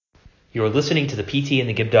You're listening to the PT and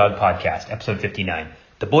the Gib Dog podcast, episode 59.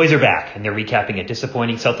 The boys are back, and they're recapping a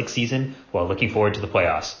disappointing Celtics season while looking forward to the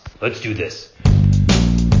playoffs. Let's do this.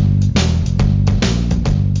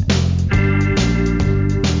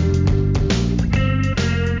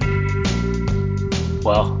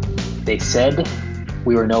 Well, they said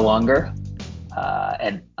we were no longer,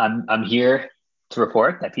 and I'm here to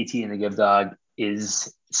report that PT and the Gib Dog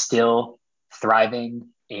is still thriving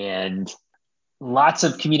and lots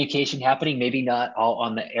of communication happening. Maybe not all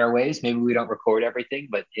on the airways. Maybe we don't record everything,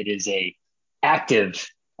 but it is a active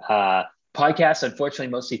podcast. Unfortunately,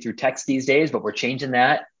 mostly through text these days, but we're changing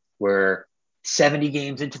that. We're 70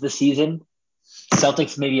 games into the season.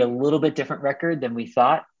 Celtics maybe a little bit different record than we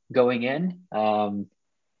thought going in.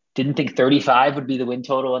 Didn't think 35 would be the win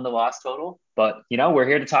total and the loss total, but we're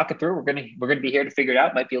here to talk it through. We're gonna be here to figure it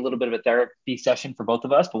out. Might be a little bit of a therapy session for both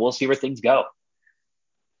of us, but we'll see where things go.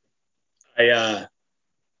 When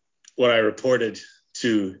I reported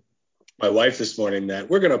to my wife this morning that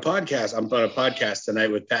we're gonna podcast, I'm on a podcast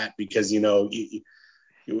tonight with Pat because you know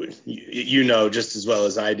just as well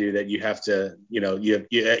as I do that you have to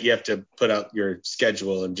you have to put out your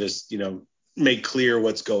schedule and just make clear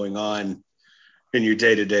what's going on in your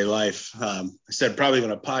day-to-day life. I said, probably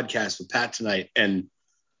going to podcast with Pat tonight. And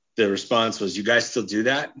the response was, you guys still do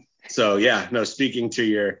that? So yeah, no, speaking to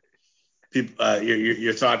your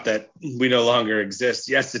thought that we no longer exist.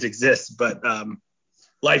 Yes, it exists, but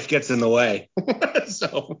life gets in the way.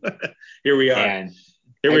 So here we are.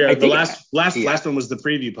 The last one was the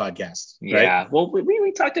preview podcast. Right? Yeah. Well,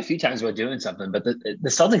 we talked a few times about doing something, but the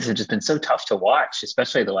Celtics have just been so tough to watch,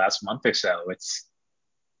 especially the last month or so.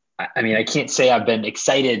 I can't say I've been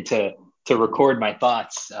excited to record my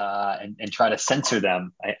thoughts and try to censor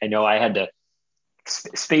them. I know I had to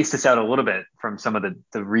space this out a little bit from some of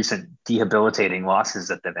the recent debilitating losses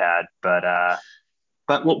that they've had, but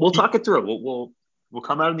we'll talk it through. We'll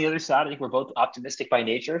come out on the other side. I think we're both optimistic by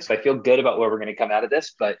nature, so I feel good about where we're going to come out of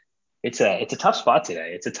this. But it's a tough spot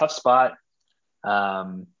today. It's a tough spot.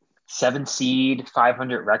 7 seed,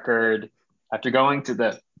 500 record after going to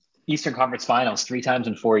the Eastern Conference Finals 3 times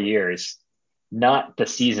in 4 years. Not the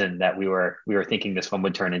season that we were thinking this one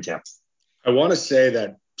would turn into. I want to say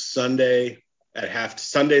that Sunday's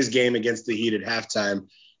game against the Heat at halftime,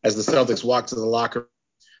 as the Celtics walked to the locker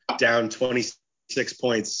room down 26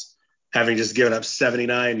 points, having just given up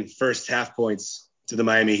 79 first half points to the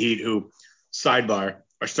Miami Heat, who, sidebar,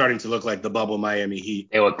 are starting to look like the bubble Miami Heat.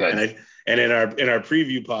 They look good. And in our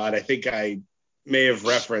preview pod, I think I may have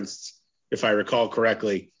referenced, if I recall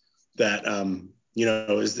correctly, that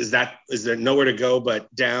is there nowhere to go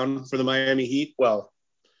but down for the Miami Heat? Well,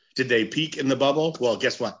 did they peak in the bubble? Well,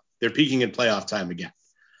 guess what? They're peaking in playoff time again.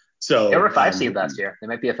 So they were a 5 seed last year. They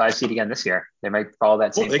might be a 5 seed again this year. They might follow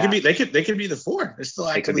that same. They could be the 4. They're still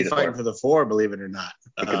actively fighting for the 4, believe it or not.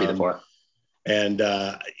 It could be the 4. And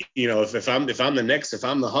if I'm the Knicks, if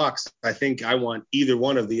I'm the Hawks, I think I want either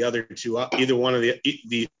one of the other two, either one of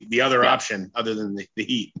the other option other than the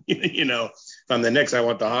Heat. If I'm the Knicks, I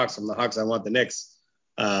want the Hawks. I'm the Hawks, I want the Knicks.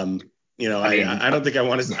 I don't think I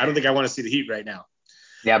want to see the Heat right now.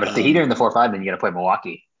 Yeah, but if the Heat are in the 4-5, then you got to play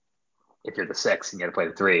Milwaukee. If you're the 6, and you got to play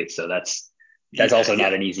the 3, so that's also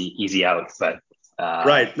not an easy out. But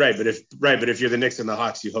right. But if you're the Knicks and the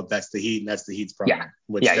Hawks, you hope that's the Heat, and that's the Heat's problem.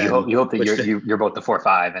 You hope that you're both the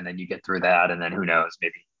 4-5, and then you get through that, and then who knows,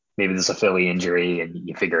 maybe there's a Philly injury, and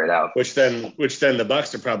you figure it out. Which then the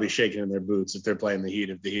Bucks are probably shaking in their boots if they're playing the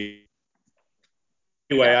Heat. If the Heat.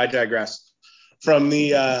 Anyway, I digress. From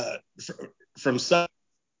Sun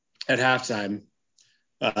at halftime,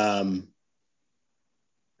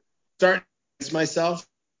 start myself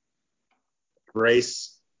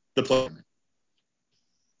race the play.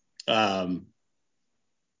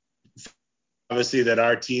 Obviously that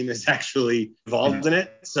our team is actually involved in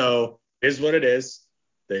it, so it is what it is.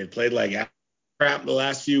 They played like crap the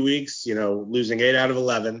last few weeks, losing 8 out of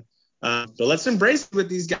 11. But let's embrace what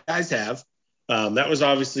these guys have. That was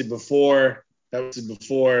obviously before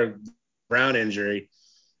Brown injury.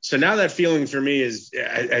 So now that feeling for me has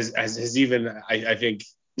even, I think,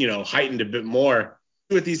 heightened a bit more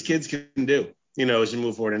what these kids can do, as we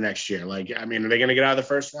move forward to next year. Are they going to get out of the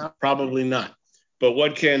first round? Probably not. But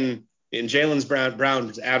what can, in Jaylen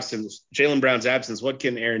Brown's absence, what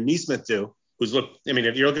can Aaron Nesmith do? If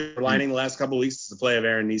you're looking for lining the last couple of weeks, it's the play of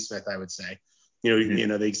Aaron Nesmith, I would say.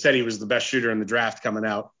 They said he was the best shooter in the draft coming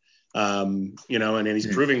out. And he's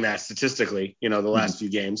proving that statistically, the last few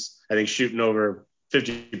games. I think shooting over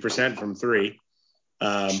 50% from 3,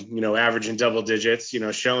 averaging double digits,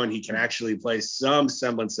 showing he can actually play some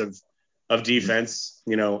semblance of of defense,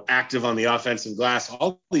 active on the offensive glass,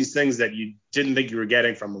 all these things that you didn't think you were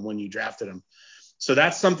getting from him when you drafted him. So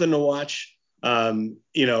that's something to watch. I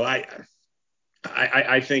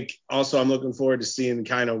think also I'm looking forward to seeing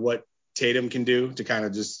kind of what Tatum can do to kind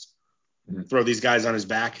of just throw these guys on his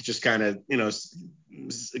back, just kind of,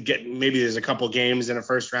 get, maybe there's a couple games in a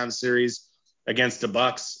first round series against the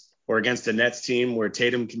Bucks or against the Nets team where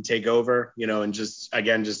Tatum can take over, and just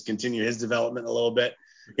continue his development a little bit.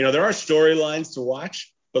 There are storylines to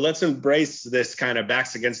watch, but let's embrace this kind of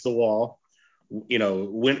backs against the wall,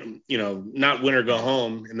 not win or go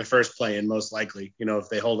home in the first play. And most likely, if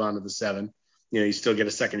they hold on to the 7, you still get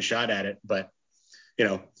a second shot at it, but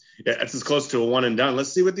that's as close to a one and done.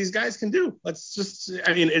 Let's see what these guys can do. Let's just,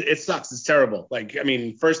 it sucks. It's terrible.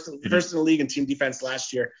 First in the league in team defense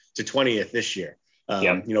last year to 20th this year. We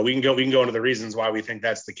can go into the reasons why we think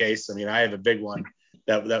that's the case. I have a big one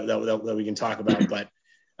that we can talk about, but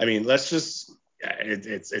let's just,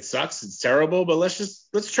 it sucks. It's terrible, but let's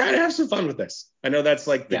try to have some fun with this. I know that's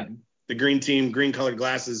like the green team, green colored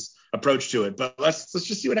glasses approach to it, but let's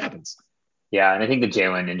just see what happens. Yeah. And I think the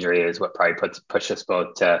Jalen injury is what probably pushed us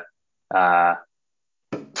both to,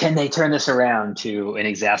 can they turn this around to an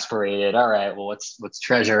exasperated, all right, well, let's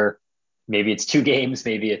treasure. Maybe it's 2 games,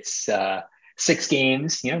 maybe it's 6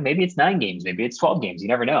 games, maybe it's 9 games, maybe it's 12 games. You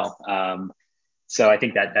never know. So I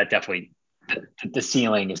think that definitely, the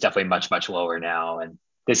ceiling is definitely much, much lower now. And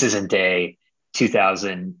this isn't a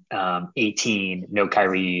 2018, no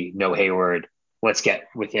Kyrie, no Hayward. Let's get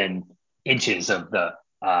within inches of the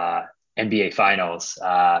NBA finals.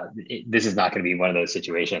 This is not going to be one of those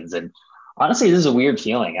situations. And honestly, this is a weird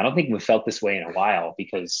feeling. I don't think we've felt this way in a while,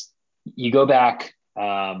 because you go back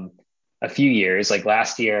a few years, like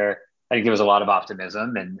last year, I think there was a lot of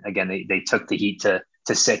optimism. And again, they took the Heat to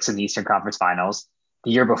 6 in the Eastern Conference Finals. The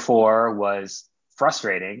year before was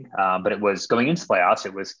frustrating, but it was going into the playoffs.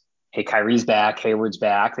 It was, hey, Kyrie's back, Hayward's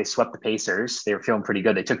back. They swept the Pacers. They were feeling pretty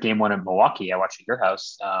good. They took game 1 in Milwaukee. I watched at your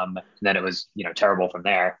house. And then it was, terrible from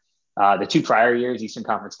there. The 2 prior years, Eastern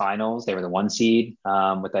Conference Finals, they were the 1 seed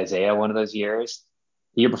with Isaiah one of those years.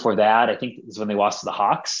 The year before that, I think, is when they lost to the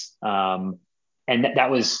Hawks. And that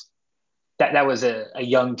was a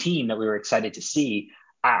young team that we were excited to see.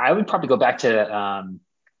 I would probably go back to,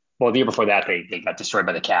 the year before that, they got destroyed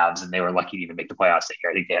by the Cavs, and they were lucky to even make the playoffs that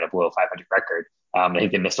year. I think they had a below 500 record. I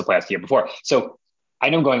think they missed the playoffs the year before. So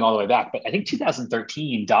I know I'm going all the way back, but I think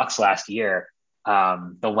 2013, Doc's last year,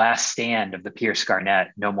 the last stand of the Pierce Garnett,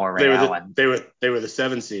 no more Ray Allen. They were the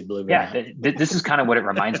 7 seed, believe it or not. This is kind of what it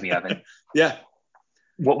reminds me of. And yeah.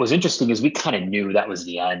 What was interesting is we kind of knew that was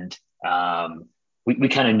the end. We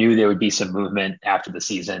kind of knew there would be some movement after the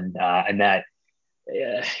season, and that,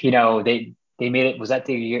 they made it. Was that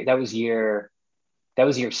the year? That was year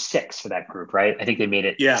 6 for that group, right? I think they made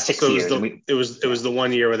it 6 so years. It was the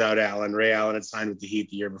 1 year without Allen. Ray Allen had signed with the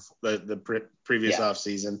Heat the year before, the previous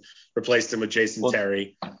offseason, replaced him with Jason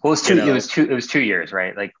Terry. Well, it was 2. It was 2 years,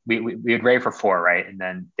 right? Like we had Ray for 4, right? And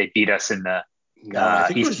then they beat us in the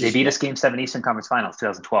they beat us Game 7 Eastern Conference Finals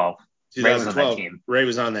 2012. Ray was on that team. Ray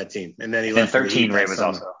was on that team, and then he left. 13. Ray was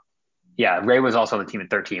also. Yeah, Ray was also on the team in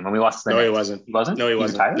 13 when we lost. No, he wasn't. He wasn't. No, he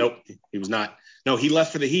wasn't. Retired? Nope, he was not. No, he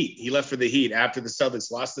left for the Heat. He left for the Heat after the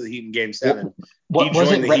Celtics lost to the Heat in Game 7. He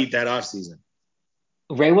joined the Heat that offseason.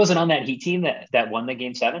 Ray wasn't on that Heat team that won the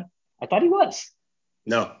Game 7? I thought he was.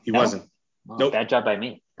 No, he wasn't. Oh, nope. Bad job by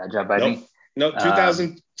me. Me. No,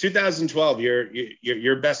 2012,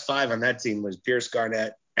 your best 5 on that team was Pierce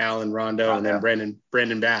Garnett, Allen, Rondo, and then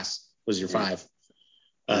Brandon Bass was your 5.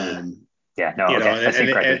 And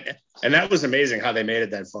that was amazing how they made it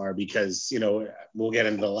that far, because, we'll get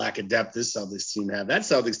into the lack of depth this Celtics team had. That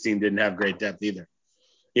Celtics team didn't have great depth either.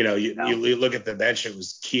 You look at the bench, it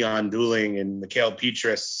was Keon Dooling and Mikal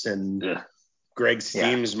Petrus and Greg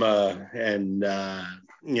Stiemsma and,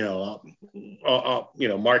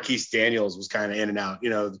 Marquise Daniels was kind of in and out,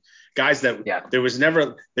 guys that there was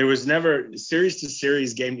never series to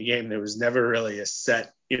series, game to game. There was never really a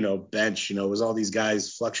set, bench, it was all these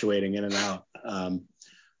guys fluctuating in and out.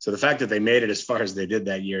 So the fact that they made it as far as they did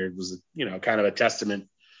that year was, kind of a testament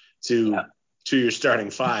to your starting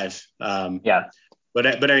 5.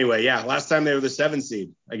 But anyway, last time they were the 7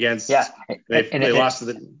 seed against, they lost to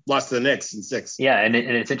the Knicks in 6. Yeah. And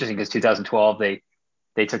it's interesting because 2012,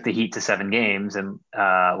 they took the Heat to 7 games, and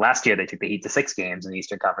last year they took the Heat to 6 games in the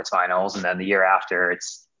Eastern Conference Finals. And then the year after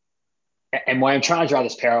and when I'm trying to draw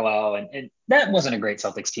this parallel, and that wasn't a great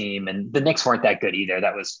Celtics team, and the Knicks weren't that good either.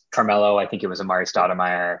 That was Carmelo. I think it was Amari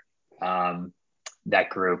Stoudemire, that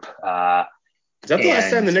group. Is that the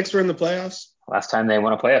last time the Knicks were in the playoffs? Last time they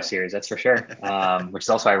won a playoff series, that's for sure. Which is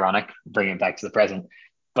also ironic, bringing it back to the present.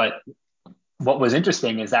 But what was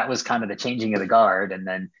interesting is that was kind of the changing of the guard, and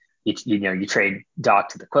then you trade Doc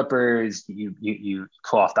to the Clippers. You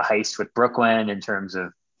pull off the heist with Brooklyn in terms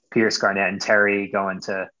of Pierce, Garnett, and Terry going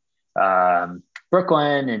to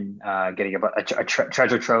Brooklyn and getting a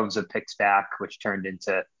treasure troves of picks back, which turned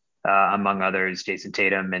into, among others, Jason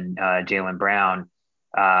Tatum and Jaylen Brown.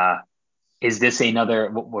 Is this another?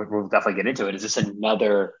 We'll definitely get into it. Is this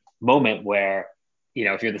another moment where,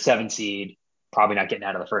 if you're the 7th seed, probably not getting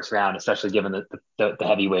out of the first round, especially given the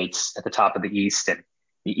heavyweights at the top of the East, and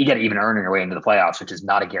you got to even earn your way into the playoffs, which is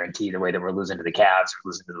not a guarantee. The way that we're losing to the Cavs,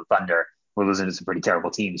 we're losing to the Thunder, we're losing to some pretty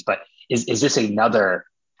terrible teams. But is this another?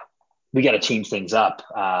 We got to change things up.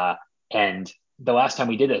 And the last time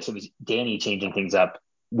we did this, it was Danny changing things up.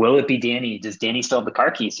 Will it be Danny? Does Danny still have the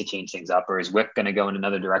car keys to change things up, or is Wick going to go in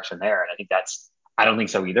another direction there? And I don't think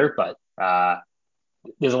so either, but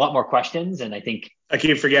there's a lot more questions. And I think I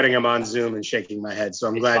keep forgetting I'm on Zoom and shaking my head. So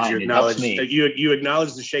I'm glad you acknowledged that you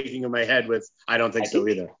acknowledged the shaking of my head with, I don't think so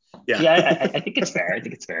either. Yeah. Yeah. I think it's fair. I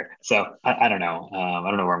think it's fair. So I don't know. I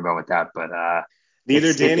don't know where I'm going with that, but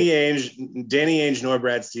neither Danny Ainge nor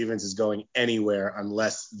Brad Stevens is going anywhere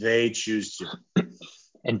unless they choose to.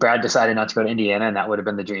 And Brad decided not to go to Indiana, and that would have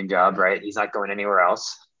been the dream job, right? He's not going anywhere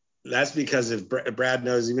else. That's because if Brad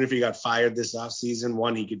knows, even if he got fired this offseason,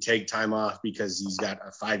 one, he could take time off because he's got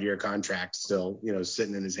a 5-year contract still,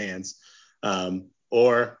 sitting in his hands.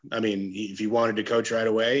 Or, if he wanted to coach right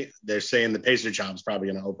away, they're saying the Pacer job's probably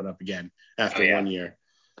going to open up again after 1 year.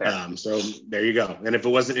 So there you go. And if it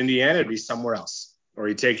wasn't Indiana, it'd be somewhere else. Or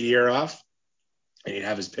he'd take a year off and he'd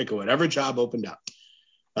have his pick of whatever job opened up.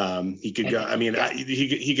 He could go.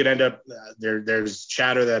 He could end up. There's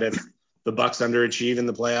chatter that if the Bucks underachieve in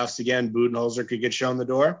the playoffs again, Budenholzer could get shown the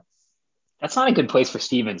door. That's not a good place for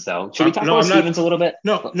Stevens, though. Should we talk about Stevens a little bit?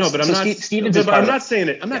 No, but I'm not. Stevens, but I'm not saying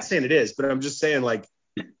it. I'm not saying it is, but I'm just saying, like,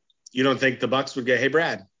 you don't think the Bucks would go, hey,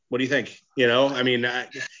 Brad, what do you think?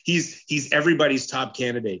 He's everybody's top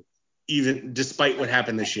candidate, even despite what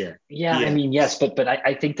happened this year. Yeah. Yes, but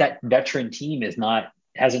I think that veteran team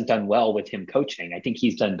hasn't done well with him coaching. I think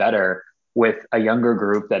he's done better with a younger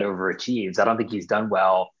group that overachieves. I don't think he's done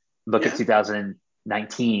well. Look at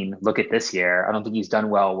 2019. Look at this year. I don't think he's done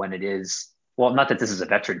well when it is, well, not that this is a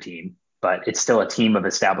veteran team, but it's still a team of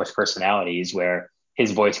established personalities where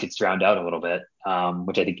his voice gets drowned out a little bit,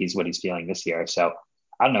 which I think is what he's feeling this year. So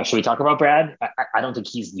I don't know. Should we talk about Brad? I don't think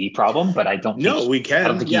he's the problem, but I don't think. No, we can.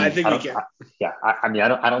 I think we can.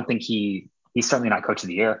 I don't think he's certainly not coach of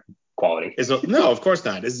the year quality. No, of course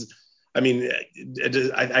not.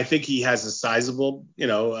 I think he has a sizable,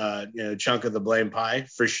 chunk of the blame pie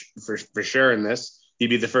for sure in this. He'd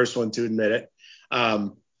be the first one to admit it.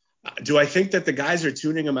 Do I think that the guys are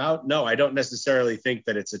tuning him out? No, I don't necessarily think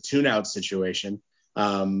that it's a tune-out situation.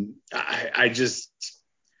 I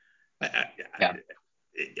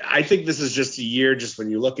think this is just a year, just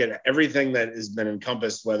when you look at everything that has been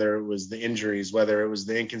encompassed, whether it was the injuries, whether it was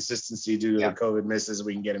the inconsistency due to the COVID misses,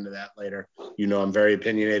 we can get into that later. I'm very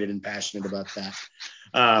opinionated and passionate about that.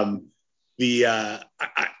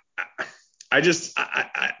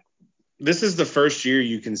 This is the first year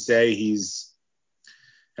you can say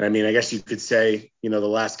I guess you could say, the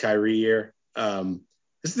last Kyrie year, this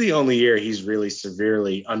is the only year he's really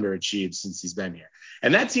severely underachieved since he's been here.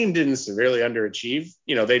 And that team didn't severely underachieve.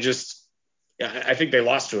 I think they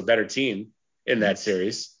lost to a better team in that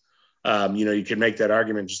series. You could make that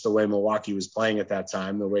argument just the way Milwaukee was playing at that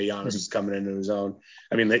time, the way Giannis was coming into his own.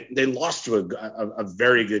 They lost to a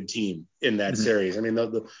very good team in that series.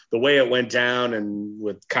 The way it went down and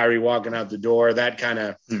with Kyrie walking out the door, that kind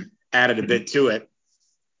of added a bit to it.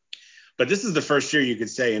 But this is the first year you could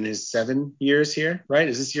say in his 7 years here, right?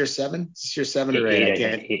 Is this year 7? Is this year 7 or 8?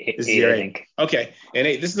 This is year 8. Okay. And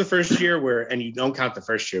 8, this is the first year and you don't count the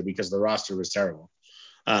first year because the roster was terrible.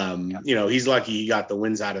 He's lucky he got the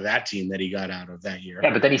wins out of that team that he got out of that year.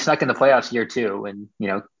 Yeah, but then he snuck in the playoffs year 2 and,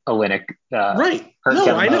 Olynyk right. hurt No,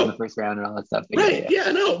 Kevin I know. in the first round and all that stuff. But right.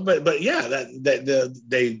 Yeah, no. But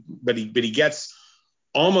he gets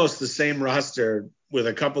almost the same roster with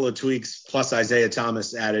a couple of tweaks plus Isaiah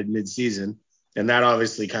Thomas added midseason. And that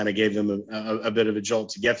obviously kind of gave them a bit of a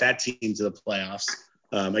jolt to get that team to the playoffs.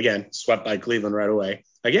 Again, swept by Cleveland right away.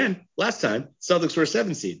 Again, last time Celtics were a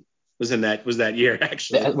 7 seed was that year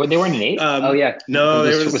actually. They weren't an 8? No,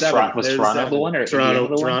 they were the 7. Was Toronto the one or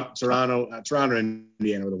Toronto and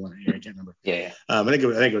Indiana were the one. I can't remember. Yeah. I think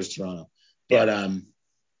it was Toronto. Yeah.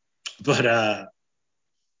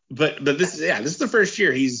 But this is the first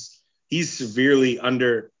year he's severely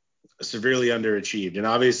underachieved. And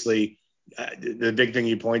obviously the big thing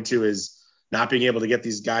you point to is not being able to get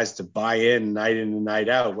these guys to buy in and night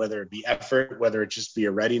out, whether it be effort, whether it just be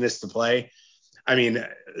a readiness to play. I mean,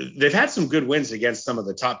 they've had some good wins against some of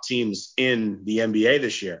the top teams in the NBA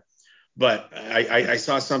this year. But I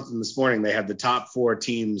saw something this morning. They had the top 4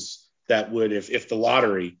 teams that would, if the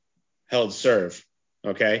lottery held serve.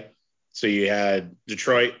 Okay. So you had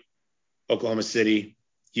Detroit, Oklahoma City,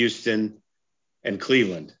 Houston, and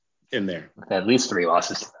Cleveland in there. At least 3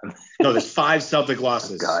 losses to them. No, there's 5 Celtic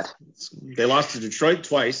losses. Oh, God. They lost to Detroit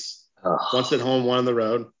twice, once at home, one on the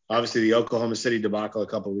road. Obviously, the Oklahoma City debacle a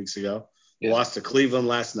couple of weeks ago. Yeah. Lost to Cleveland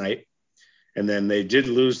last night. And then they did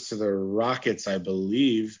lose to the Rockets, I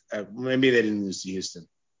believe. Maybe they didn't lose to Houston.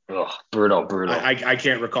 Oh, brutal. I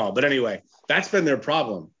can't recall. But anyway, that's been their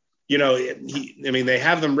problem. You know, they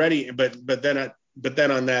have them ready, but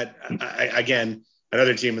then on that, again,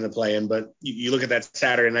 another team in the play-in. But you look at that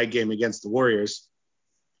Saturday night game against the Warriors.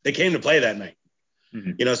 They came to play that night.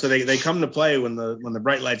 Mm-hmm. You know, so they come to play when the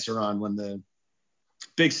bright lights are on, when the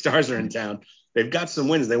big stars are in town. They've got some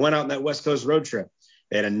wins. They went out on that West Coast road trip.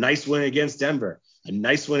 They had a nice win against Denver, a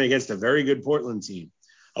nice win against a very good Portland team,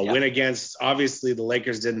 a win against, obviously, the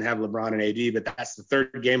Lakers didn't have LeBron and AD, but that's the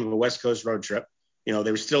 3rd game of a West Coast road trip. You know,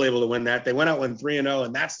 they were still able to win that. They went out 3-0,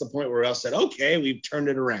 and that's the point where we all said, okay, we've turned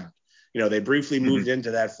it around. You know, they briefly moved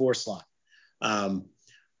into that 4 slot.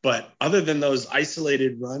 But other than those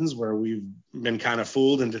isolated runs where we've been kind of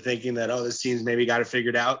fooled into thinking that, this team's maybe got it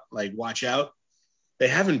figured out, like watch out, they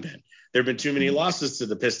haven't been. There have been too many losses to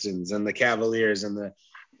the Pistons and the Cavaliers and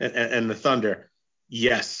the Thunder.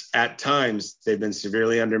 Yes, at times they've been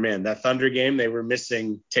severely undermanned. That Thunder game, they were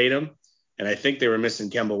missing Tatum, and I think they were missing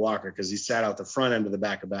Kemba Walker because he sat out the front end of the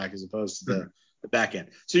back-to-back as opposed to the back end.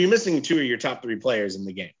 So you're missing 2 of your top 3 players in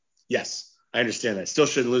the game. Yes, I understand that. Still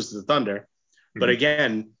shouldn't lose to the Thunder. But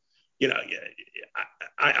again, you know,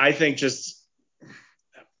 I think just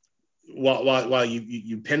while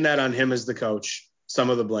you pin that on him as the coach, some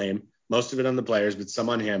of the blame, most of it on the players, but some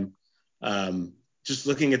on him. Just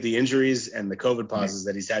looking at the injuries and the COVID pauses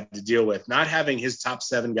that he's had to deal with, not having his top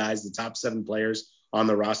 7 guys, the top 7 players on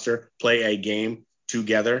the roster play a game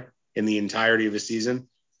together in the entirety of a season.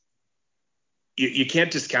 You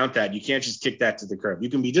can't discount that. You can't just kick that to the curb. You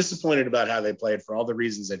can be disappointed about how they played for all the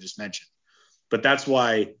reasons I just mentioned, but that's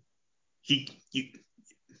why it'd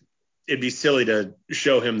be silly to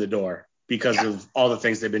show him the door because of all the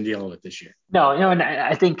things they've been dealing with this year. No, and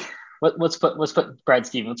I think let's put Brad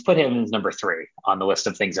Stevens, let's put him as number 3 on the list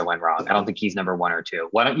of things that went wrong. I don't think he's number 1 or 2.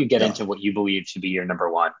 Why don't you get into what you believe should be your number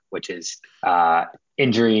 1, which is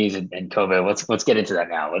injuries and COVID. Let's get into that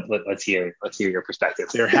now. Let's hear your perspective.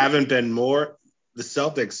 There haven't been more. The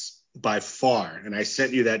Celtics by far, and I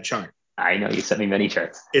sent you that chart. I know you sent me many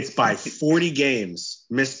charts. It's by 40 games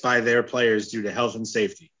missed by their players due to health and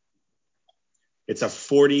safety. It's a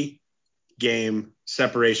 40-game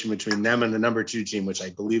separation between them and the number 2 team, which I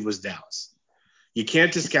believe was Dallas. You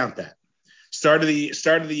can't discount that. Start of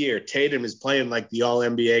the year, Tatum is playing like the all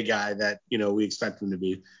NBA guy that, you know, we expect him to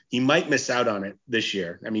be. He might miss out on it this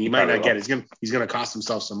year. I mean, he might not get it. He's going to cost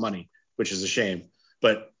himself some money, which is a shame.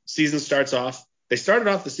 But season starts off. They started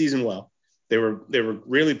off the season well. They were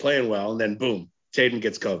really playing well, and then boom, Tatum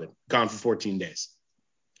gets COVID, gone for 14 days.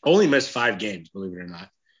 Only missed 5 games, believe it or not,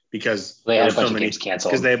 because they had a bunch of games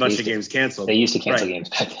canceled. Because they had a bunch of games canceled. They used to cancel games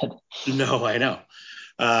back then. No, I know.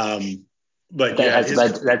 But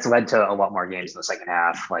that's led to a lot more games in the second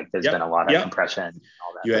half. Like there's been a lot of compression. And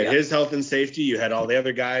all that. You had his health and safety. You had all the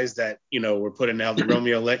other guys that, you know, were put into health.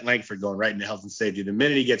 Romeo Langford going right into health and safety. The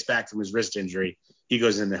minute he gets back from his wrist injury, he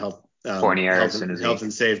goes into health. Fournier, health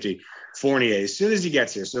and safety. Fournier, as soon as he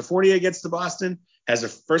gets here. So Fournier gets to Boston, has the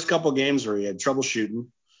first couple games where he had trouble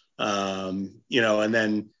shooting, you know, and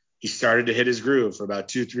then he started to hit his groove for about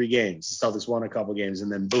 2-3 games. The Celtics won a couple games,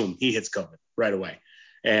 and then boom, he hits COVID right away.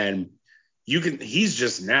 And he's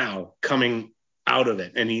just now coming out of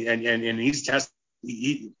it, and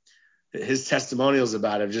his testimonials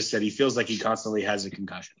about it just said he feels like he constantly has a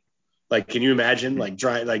concussion. Like, can you imagine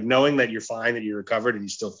like knowing that you're fine, that you're recovered, and you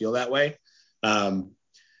still feel that way?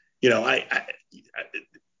 You know,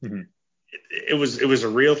 it was a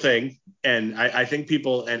real thing, and I think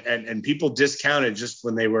people and people discounted just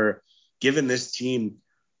when they were giving this team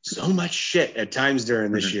so much shit at times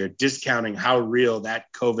during this year, discounting how real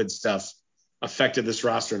that COVID stuff affected this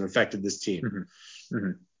roster and affected this team.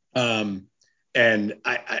 And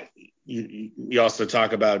you also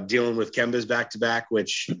talk about dealing with Kemba's back-to-back,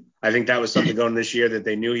 which I think that was something going this year that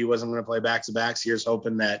they knew he wasn't going to play back-to-backs. Here's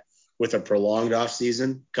hoping that with a prolonged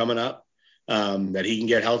offseason coming up, that he can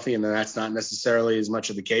get healthy, and then that's not necessarily as much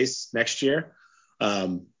of the case next year,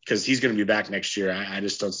 because he's going to be back next year. I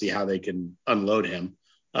just don't see how they can unload him.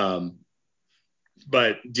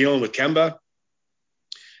 But dealing with Kemba,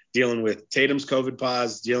 dealing with Tatum's COVID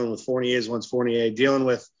pause, dealing with Fournier's once Fournier, dealing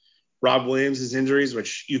with Rob Williams' injuries,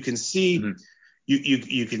 which you can see. Mm-hmm.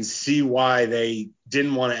 You can see why they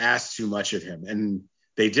didn't want to ask too much of him, and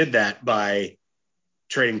they did that by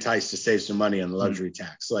trading Tice to save some money on the luxury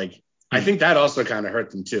tax. Like, I think that also kind of hurt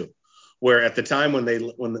them too. Where at the time when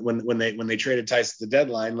they traded Tice at the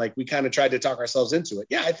deadline, like, we kind of tried to talk ourselves into it.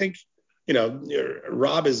 Yeah, I think,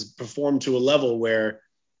 Rob has performed to a level where,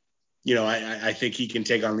 I think he can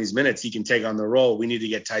take on these minutes. He can take on the role. We need to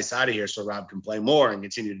get Tice out of here so Rob can play more and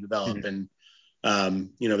continue to develop. Mm-hmm. And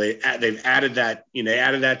they've added that. They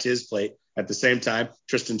added that to his plate. At the same time,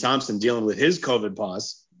 Tristan Thompson dealing with his COVID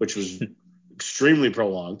pause, which was extremely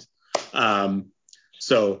prolonged.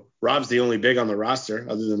 So Rob's the only big on the roster,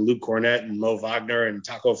 other than Luke Cornett and Mo Wagner and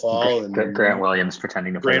Taco Fall and Grant Williams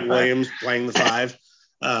pretending to play. Grant Williams playing the five.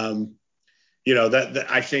 That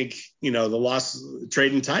I think, the loss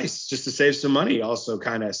trading Tice just to save some money also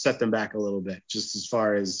kind of set them back a little bit, just as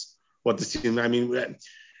far as what the team. I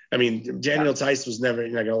mean, Daniel Tice was never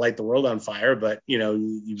going to light the world on fire, but he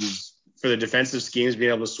was, for the defensive schemes,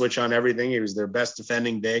 being able to switch on everything. He was their best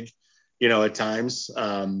defending big, at times.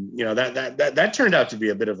 That turned out to be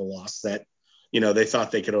a bit of a loss that, they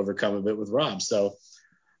thought they could overcome a bit with Rob. So,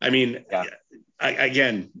 I mean,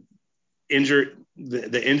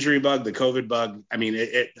 the injury bug, the COVID bug. I mean,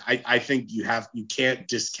 I think you can't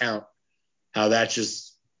discount how that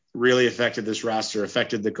just really affected this roster,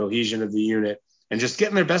 affected the cohesion of the unit, and just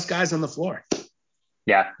getting their best guys on the floor.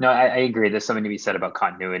 Yeah, no, I agree. There's something to be said about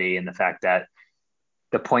continuity and the fact that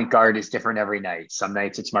the point guard is different every night. Some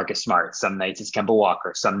nights it's Marcus Smart. Some nights it's Kemba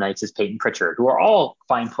Walker. Some nights it's Peyton Pritchard, who are all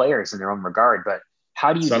fine players in their own regard. But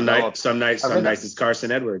how do you some nights it's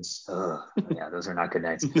Carson Edwards. Yeah, those are not good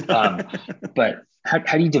nights. But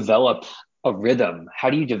how do you develop a rhythm? How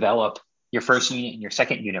do you develop your first unit and your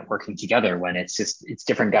second unit working together when it's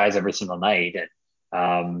different guys every single night?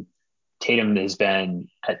 And Tatum has been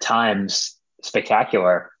at times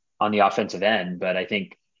spectacular on the offensive end, but I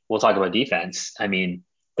think we'll talk about defense. I mean,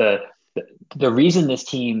 the reason this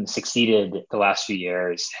team succeeded the last few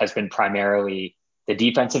years has been primarily the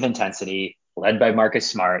defensive intensity led by Marcus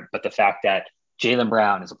Smart, but the fact that Jaylen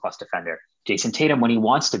Brown is a plus defender. Jason Tatum, when he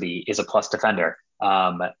wants to be, is a plus defender.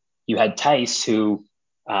 You had Tice, who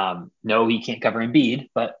no, he can't cover Embiid,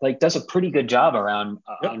 but does a pretty good job around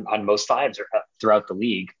on most fives or throughout the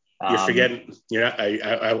league. You're forgetting.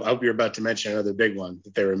 I hope you're about to mention another big one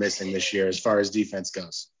that they were missing this year as far as defense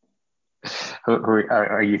goes. Who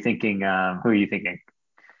are you thinking? Who are you thinking?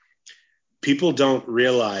 People don't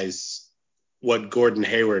realize what Gordon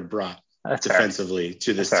Hayward brought defensively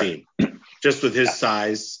to this team, just with his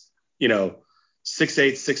size.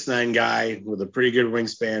 6'8", 6'9" guy with a pretty good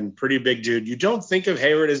wingspan, pretty big dude. You don't think of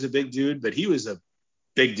Hayward as a big dude, but he was a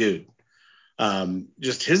big dude.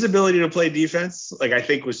 Just his ability to play defense, I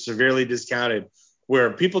think, was severely discounted,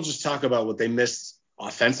 where people just talk about what they missed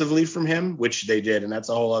offensively from him, which they did. And that's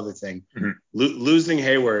a whole other thing. Mm-hmm. Losing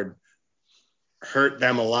Hayward hurt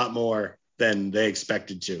them a lot more than they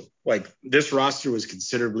expected to. This roster was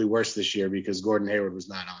considerably worse this year because Gordon Hayward was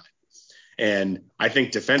not on it. And I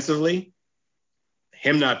think defensively,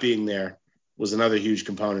 him not being there was another huge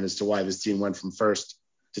component as to why this team went from first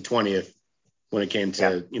to 20th when it came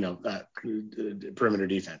to, perimeter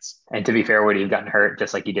defense. And to be fair, would he have gotten hurt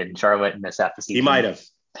just like he did in Charlotte and miss half the season?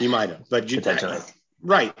 He might have. But potentially.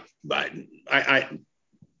 Right. But I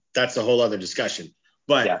that's a whole other discussion.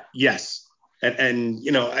 But yes. And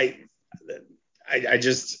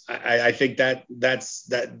I think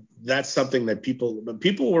that's something that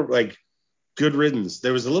people were good riddance.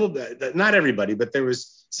 There was a little bit, not everybody, but there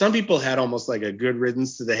was some people had almost a good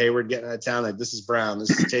riddance to the Hayward getting out of town. This is Brown. This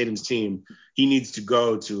is Tatum's team. He needs to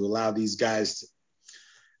go to allow these guys to.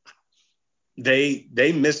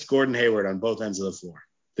 They missed Gordon Hayward on both ends of the floor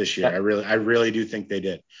this year. I really do think they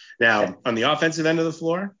did. Now, on the offensive end of the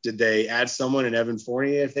floor, did they add someone in Evan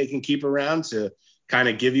Fournier if they can keep around to kind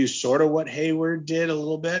of give you sort of what Hayward did a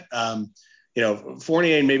little bit?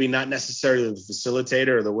 Fournier maybe not necessarily the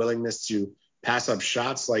facilitator or the willingness to pass up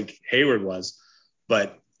shots like Hayward was,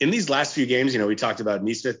 but in these last few games, we talked about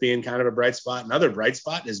Nesmith being kind of a bright spot. Another bright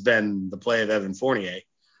spot has been the play of Evan Fournier.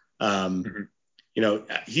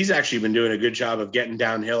 He's actually been doing a good job of getting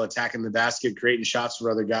downhill, attacking the basket, creating shots for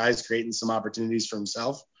other guys, creating some opportunities for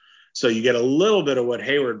himself. So you get a little bit of what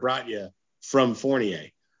Hayward brought you from Fournier,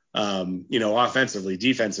 offensively,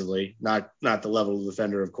 defensively, not the level of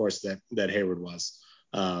defender, of course, that Hayward was.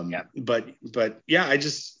 But yeah, I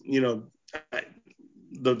just,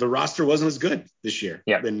 the roster wasn't as good this year.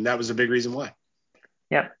 Yeah. And that was a big reason why.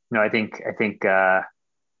 Yeah. No, I think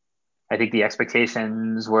I think the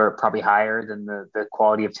expectations were probably higher than the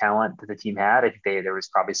quality of talent that the team had. I think there was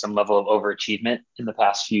probably some level of overachievement in the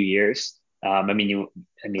past few years. You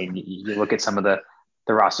look at some of the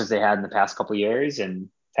rosters they had in the past couple of years and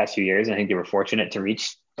past few years, and I think they were fortunate to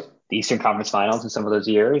reach the Eastern Conference Finals in some of those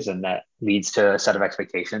years, and that leads to a set of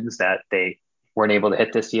expectations that they weren't able to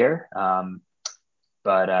hit this year. I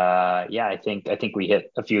think we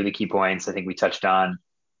hit a few of the key points. I think we touched on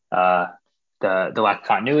the lack of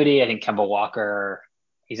continuity. I think Kemba Walker,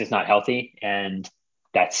 he's just not healthy, and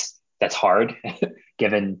that's hard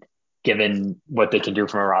given what they can do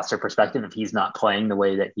from a roster perspective. If he's not playing the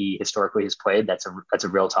way that he historically has played, that's a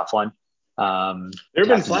real tough one. There have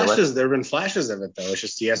been flashes. There have been flashes of it though. It's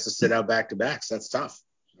just he has to sit out back to backs. That's tough.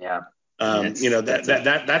 Yeah. That's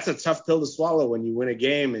a tough pill to swallow when you win a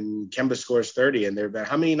game and Kemba scores 30. And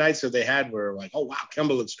how many nights have they had where like, oh wow,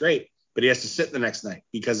 Kemba looks great, but he has to sit the next night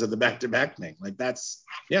because of the back-to-back thing. Like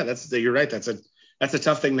you're right. That's a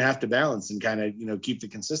tough thing to have to balance and kind of, keep the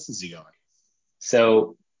consistency going.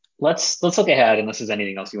 So let's look ahead, unless there's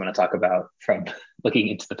anything else you want to talk about from looking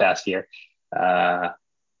into the past year.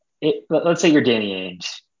 Let's say you're Danny Ainge.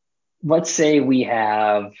 Let's say we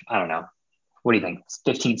have, I don't know, what do you think?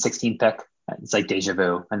 15, 16 pick. It's like deja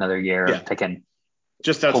vu, another year of picking.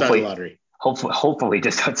 Just outside the lottery. Hopefully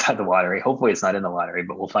just outside the lottery. Hopefully it's not in the lottery,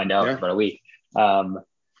 but we'll find out in about a week. There'd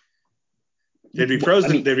be pros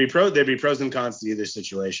and cons to either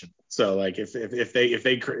situation. So like if they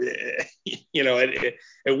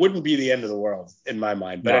it wouldn't be the end of the world in my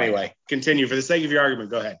mind. But anyway, continue for the sake of your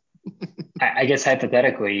argument. Go ahead. I guess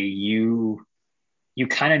hypothetically, you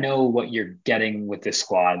kind of know what you're getting with this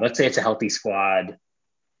squad. Let's say it's a healthy squad.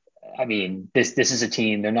 I mean, this is a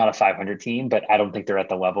team. They're not a 500 team, but I don't think they're at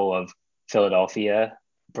the level of Philadelphia,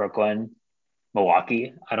 Brooklyn,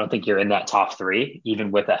 Milwaukee. I don't think you're in that top three, even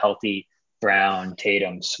with a healthy Brown,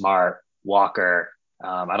 Tatum, Smart, Walker.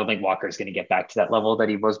 I don't think Walker is going to get back to that level that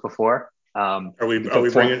he was before. Are we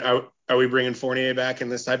bringing Fournier back in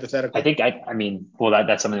this hypothetical? I think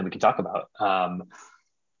that's something that we can talk about.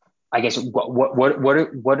 I guess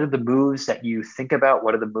what are the moves that you think about?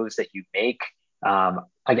 What are the moves that you make? I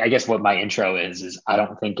guess what my intro is I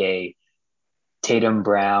don't think a Tatum,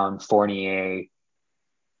 Brown, Fournier,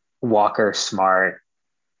 Walker, Smart,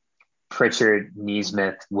 Pritchard,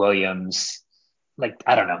 Nesmith, Williams, like,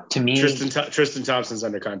 I don't know. To me, Tristan Thompson's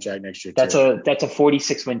under contract next year. That's a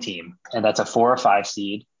 46 win team, and that's a 4 or 5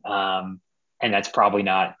 seed. And that's probably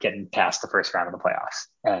not getting past the first round of the playoffs.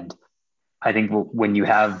 And I think when you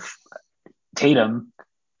have Tatum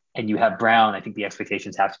and you have Brown, I think the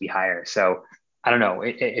expectations have to be higher. So I don't know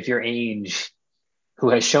if you're Ainge, who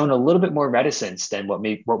has shown a little bit more reticence than what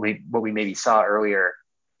we maybe saw earlier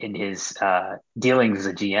in his dealings as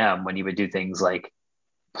a GM, when he would do things like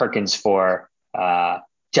Perkins for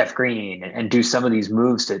Jeff Green and do some of these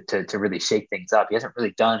moves to really shake things up. He hasn't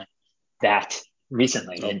really done that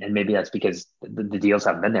recently, and maybe that's because the deals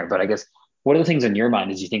haven't been there. But I guess, what are the things on your mind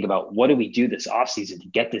as you think about what do we do this offseason to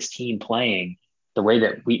get this team playing the way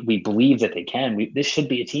that we believe that they can? This should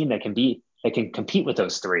be a team that can compete with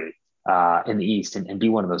those three in the East and be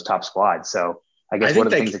one of those top squads. So I guess what are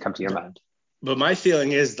the things that come to your mind? But my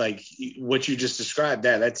feeling is like what you just described,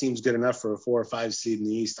 that seems good enough for a 4 or 5 seed in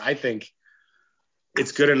the East. I think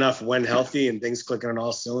it's good enough when healthy and things clicking on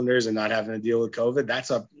all cylinders and not having to deal with COVID.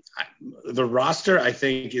 The roster, I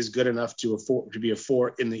think, is good enough to be a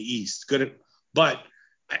 4 in the East. But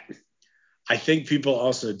I think people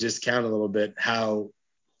also discount a little bit how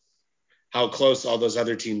close all those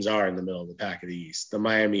other teams are in the middle of the pack of the East. The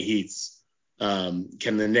Miami Heats. Can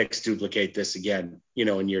the Knicks duplicate this again,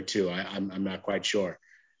 in year 2? I'm not quite sure.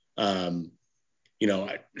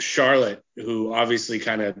 Charlotte, who obviously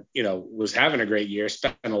kind of, was having a great year,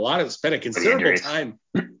 spent a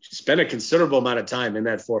considerable amount of time in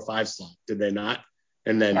that 4-5 slot. Did they not?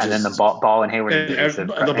 And then then the Ball and Hayward injuries.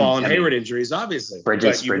 Hayward injuries, obviously.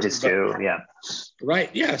 Bridges too. Yeah.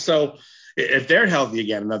 Right. Yeah. So if they're healthy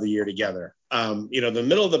again, another year together, the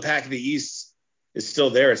middle of the pack of the East is still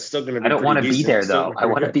there. It's still going to be. I don't want to be there though. I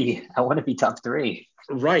want to be top 3.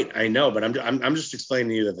 Right, I know, but I'm just explaining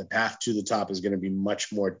to you that the path to the top is going to be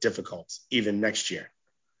much more difficult even next year,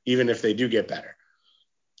 even if they do get better.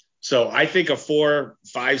 So I think a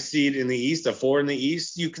 4-5 seed in the East, a 4 in the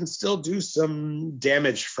East, you can still do some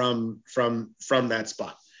damage from that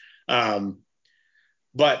spot.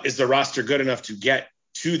 But is the roster good enough to get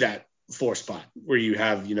to that 4 spot where you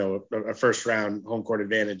have, a first round home court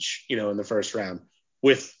advantage, in the first round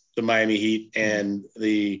with the Miami Heat and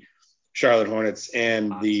the Charlotte Hornets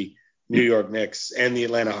and the New York Knicks and the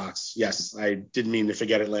Atlanta Hawks. Yes, I didn't mean to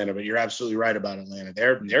forget Atlanta, but you're absolutely right about Atlanta.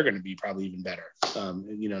 They're going to be probably even better,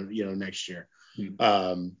 next year.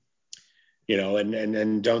 And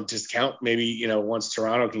don't discount maybe, once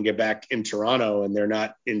Toronto can get back in Toronto and they're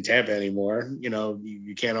not in Tampa anymore,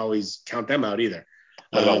 you can't always count them out either.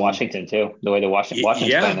 What about Washington too? The way the Washington's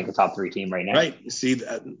playing like a top 3 team right now. Right. See,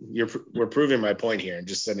 we're proving my point here and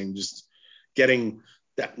just getting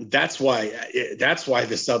that. That's why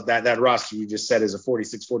that roster you just said is a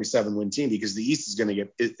 46-47 win team, because the East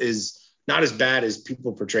is not as bad as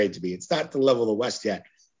people portray it to be. It's not the level of the West yet,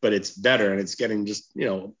 but it's better, and it's getting it's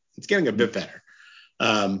getting a bit better.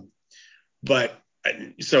 But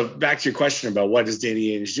so back to your question about what does Danny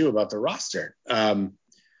Ainge do about the roster?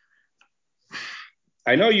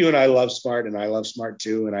 I know you and I love Smart, and I love Smart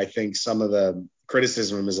too. And I think some of the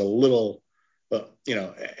criticism is a little,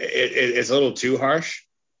 it's a little too harsh.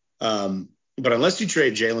 But unless you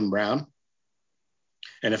trade Jaylen Brown,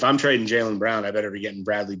 and if I'm trading Jaylen Brown, I better be getting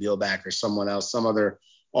Bradley Beal back or someone else, some other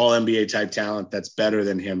all NBA type talent that's better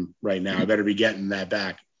than him right now. I better be getting that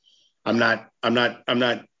back. I'm not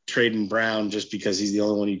trading Brown just because he's the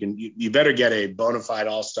only one you better get a bona fide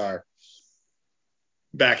all-star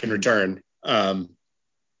back in return.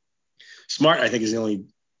 Smart, I think, is the only,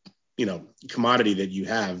 commodity that you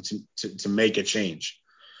have to make a change.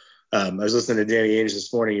 I was listening to Danny Ainge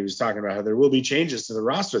this morning. He was talking about how there will be changes to the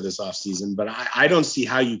roster this offseason, but I don't see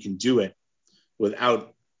how you can do it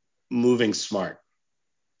without moving Smart.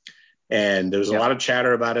 And there was a lot of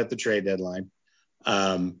chatter about it at the trade deadline.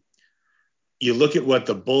 You look at what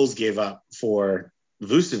the Bulls gave up for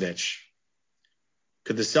Vucevic.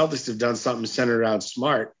 Could the Celtics have done something centered around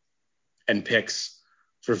Smart and picks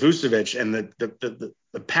for Vucevic? And the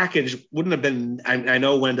package wouldn't have been. I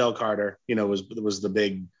know Wendell Carter, was the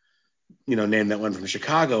big, name that went from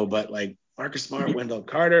Chicago, but like Marcus Smart, Wendell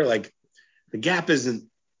Carter, like the gap isn't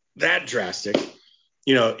that drastic.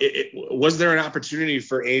 Was there an opportunity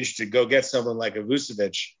for Ainge to go get someone like a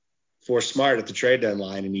Vucevic for Smart at the trade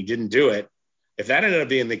deadline, and he didn't do it? If that ended up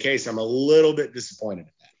being the case, I'm a little bit disappointed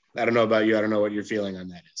in that. I don't know about you. I don't know what your feeling on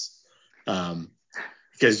that is.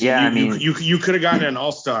 Because you could have gotten an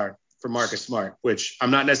all-star for Marcus Smart, which I'm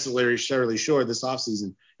not necessarily sure this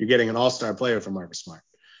offseason you're getting an all-star player for Marcus Smart.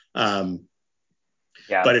 But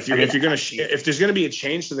if there's going to be a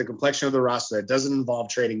change to the complexion of the roster that doesn't involve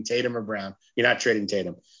trading Tatum or Brown, you're not trading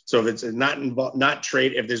Tatum. So if it's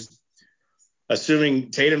if there's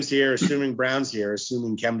assuming Tatum's here, assuming Brown's here,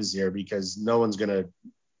 assuming Kemba's here, because no one's going to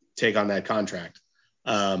take on that contract.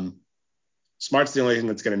 Smart's the only thing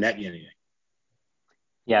that's going to net you anything.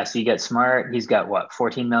 Yeah, so you get Smart. He's got what,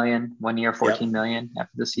 14 million, 1 year, 14 million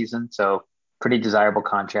after the season. So pretty desirable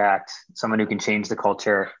contract. Someone who can change the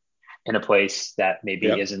culture in a place that maybe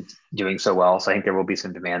isn't doing so well. So I think there will be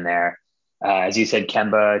some demand there. As you said,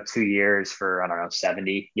 Kemba, 2 years for,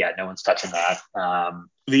 70. Yeah, no one's touching that.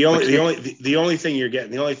 The only thing you're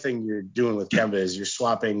doing with Kemba is you're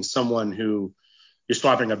swapping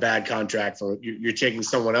a bad contract for, you're taking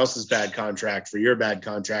someone else's bad contract for your bad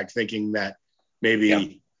contract, thinking that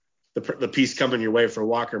maybe the piece coming your way for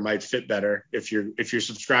Walker might fit better. If you're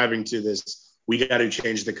subscribing to this, we got to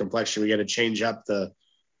change the complexion. We got to change up the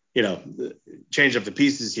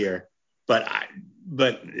pieces here. But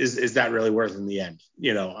is that really worth in the end?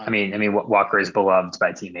 I mean, Walker is beloved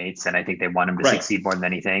by teammates, and I think they want him to succeed more than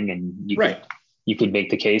anything. And you could make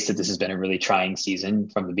the case that this has been a really trying season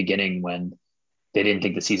from the beginning, when they didn't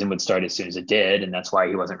think the season would start as soon as it did, and that's why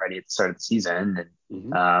he wasn't ready at the start of the season.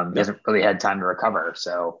 And he hasn't really had time to recover.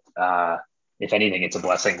 So if anything, it's a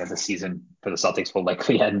blessing that the season for the Celtics will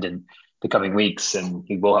likely end in the coming weeks, and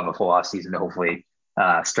he will have a full off season to hopefully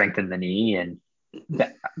strengthen the knee. And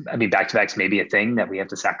back-to-backs may be a thing that we have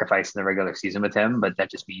to sacrifice in the regular season with him, but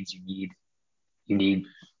that just means you need.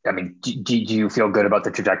 I mean, do you feel good about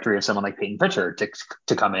the trajectory of someone like Peyton Pritchard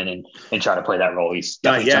to come in and try to play that role? He's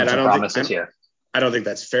definitely shown some promise this year. I don't think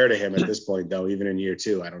that's fair to him at this point, though. Even in year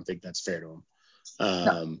 2, I don't think that's fair to him.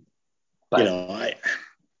 While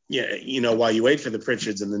you wait for the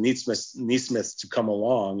Pritchards and the Neesmiths to come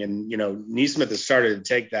along, and Neesmith has started to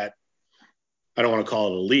take that. I don't want to call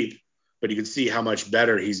it a leap, but you can see how much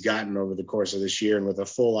better he's gotten over the course of this year, and with a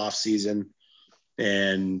full off season,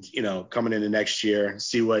 and coming into next year,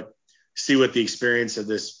 see what the experience of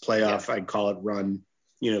this playoff, I'd call it, run,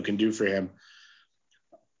 can do for him.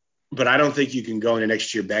 But I don't think you can go into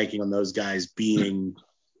next year banking on those guys being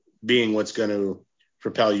what's going to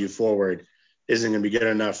propel you forward. Isn't going to be good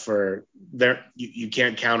enough for their. You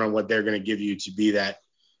can't count on what they're going to give you to be that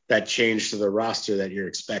change to the roster that you're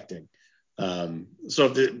expecting. So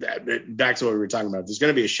back to what we were talking about, there's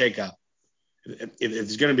going to be a shakeup, if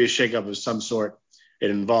there's going to be a shakeup of some sort, it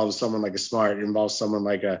involves someone like a Smart. It involves someone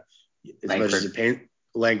like as Langford. much as a pain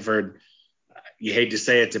Langford. You hate to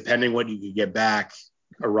say it, depending what you could get back,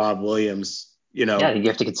 a Rob Williams. You know, yeah, you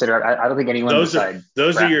have to consider. I don't think anyone those are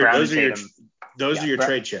your Brown, trade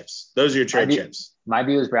chips. Those are your trade chips. My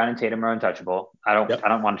view is Brown and Tatum are untouchable. I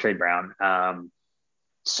don't want to trade Brown.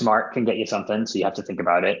 Smart can get you something, so you have to think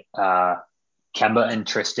about it. Kemba and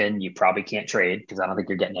Tristan, you probably can't trade because I don't think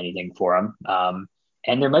you're getting anything for them.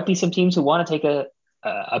 And there might be some teams who want to take a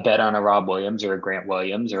bet on a Rob Williams or a Grant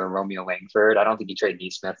Williams or a Romeo Langford. I don't think you trade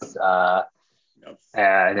Neesmith.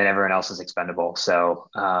 And then everyone else is expendable. So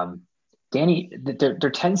Danny, there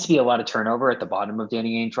tends to be a lot of turnover at the bottom of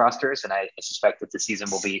Danny Ainge's rosters, and I suspect that the season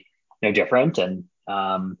will be no different. And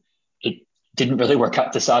it didn't really work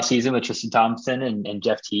out this offseason with Tristan Thompson and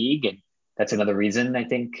Jeff Teague, and that's another reason I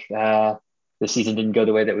think the season didn't go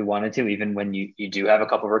the way that we wanted to, even when you do have a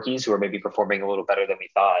couple of rookies who are maybe performing a little better than we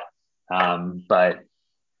thought. But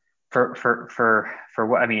for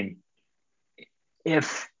what, I mean,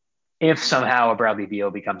 if somehow a Bradley Beal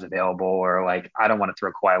becomes available, or like, I don't want to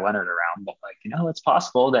throw Kawhi Leonard around, but like, it's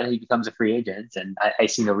possible that he becomes a free agent, and I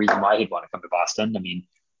see no reason why he'd want to come to Boston. I mean,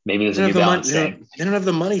 maybe there's a New Balance thing. They don't have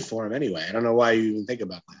the money for him anyway. I don't know why you even think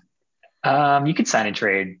about that. You could sign and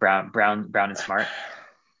trade Brown and Smart.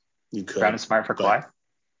 You could. Brown and Smart for Kawhi.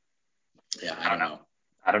 Yeah,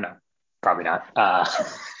 I don't know. Probably not.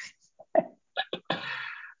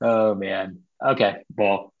 Oh man. Okay.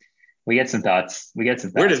 Well, we get some thoughts. Where did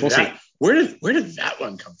that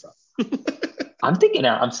one come from? I'm thinking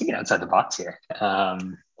outside the box here. No,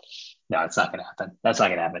 it's not going to happen. That's not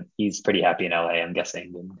going to happen. He's pretty happy in LA, I'm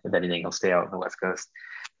guessing. And if anything, he'll stay out on the West Coast.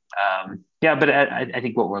 Yeah, but I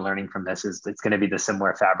think what we're learning from this is it's going to be the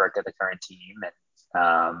similar fabric of the current team.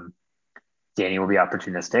 And Danny will be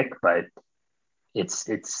opportunistic, but it's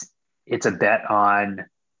a bet on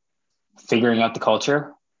figuring out the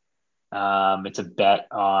culture. It's a bet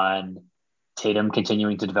on Tatum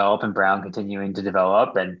continuing to develop and Brown continuing to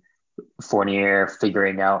develop, and Fournier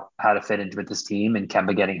figuring out how to fit into with this team, and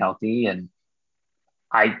Kemba getting healthy. And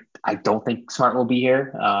I don't think Smart will be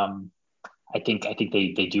here. I think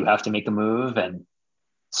they do have to make a move, and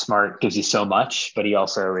Smart gives you so much, but he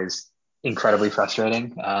also is incredibly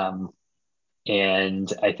frustrating.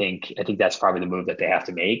 And I think that's probably the move that they have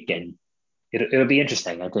to make, and it'll be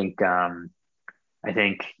interesting. I think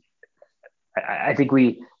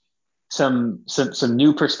we some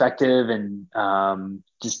new perspective, and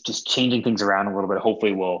just changing things around a little bit.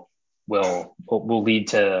 Hopefully, will lead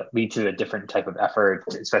to a different type of effort,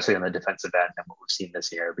 especially on the defensive end than what we've seen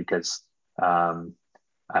this year. Because I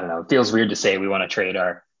don't know, it feels weird to say we want to trade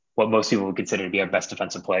what most people would consider to be our best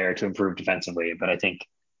defensive player to improve defensively, but I think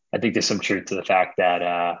there's some truth to the fact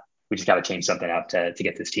that we just got to change something up to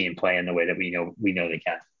get this team playing the way that we know they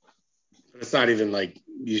can. It's not even like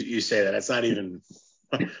you say that. It's not even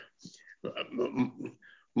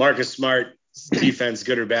Marcus Smart's defense,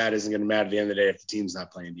 good or bad, isn't going to matter at the end of the day if the team's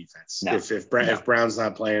not playing defense. No. If Brown's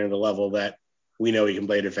not playing at the level that we know he can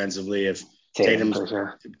play defensively, if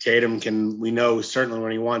Tatum can, we know certainly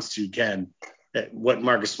when he wants to can. What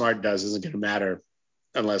Marcus Smart does isn't going to matter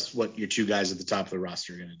unless what your two guys at the top of the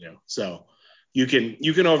roster are going to do. So you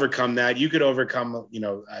can overcome that. You could overcome,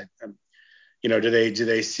 do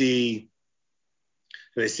they see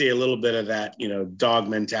a little bit of that, dog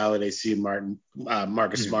mentality they see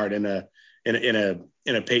Marcus Smart in a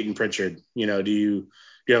Peyton Pritchard? Do you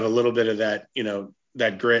have a little bit of that,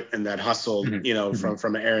 that grit and that hustle,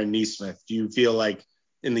 from Aaron Neesmith? Do you feel like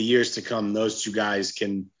in the years to come, those two guys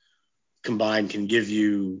can give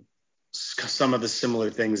you some of the similar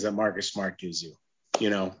things that Marcus Smart gives you?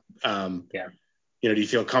 Do you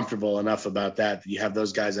feel comfortable enough about that you have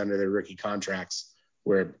those guys under their rookie contracts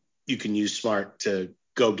where you can use Smart to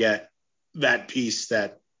go get that piece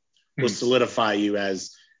that will solidify you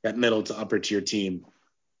as that middle to upper tier team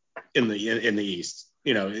in the East?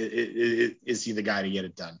 Is he the guy to get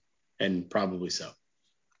it done? And probably so.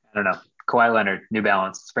 I don't know. Kawhi Leonard, New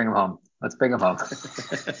Balance. Let's bring him home.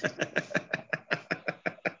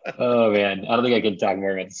 Oh man, I don't think I can talk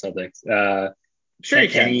more about the Celtics. Sure you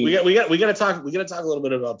can. We got to talk a little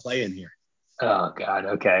bit about play in here. Oh God.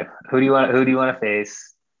 Okay. Who do you want to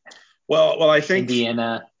face? Well, I think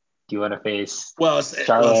Indiana. Do you want to face?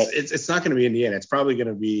 Charlotte? It's not going to be Indiana. It's probably going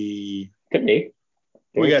to be. Could be.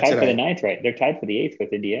 They're tied for the 9th, right? They're tied for the 8th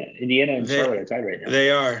with Indiana. Indiana and Charlotte are tied right now.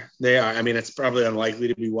 They are. I mean, it's probably unlikely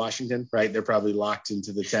to be Washington, right? They're probably locked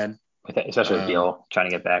into the 10. Especially with Beal trying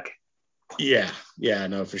to get back. Yeah,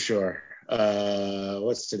 no, for sure.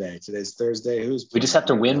 What's today? Today's Thursday. We just have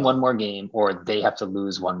to win one more game, or they have to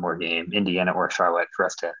lose one more game, Indiana or Charlotte, for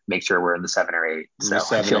us to make sure we're in the 7 or 8. So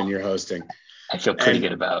and you're hosting. I feel pretty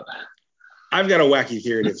good about. I've got a wacky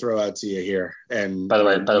theory to throw out to you here. And by the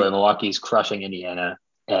way, Milwaukee's crushing Indiana,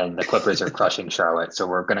 and the Clippers are crushing Charlotte. So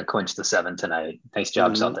we're going to clinch the 7 tonight. Nice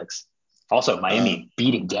job, Celtics. Also, Miami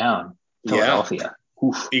beating down Philadelphia.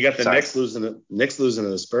 Oof. You got the Knicks losing to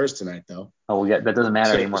the Spurs tonight, though. Oh, that doesn't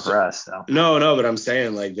matter anymore for us. So. No, but I'm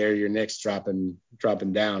saying like they're your Knicks dropping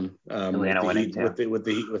down. Atlanta winning with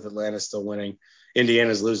the Heat, with Atlanta still winning.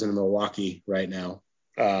 Indiana's losing to Milwaukee right now.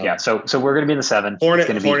 So we're going to be in the 7.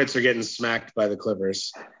 Hornets are getting smacked by the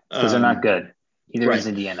Clippers because they're not good. Neither is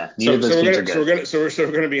Indiana. Neither of those teams are good. So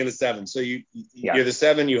we're going to be in the 7. So you're the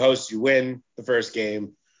 7. You host. You win the first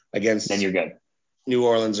game against. Then you're good. New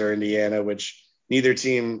Orleans or Indiana, which neither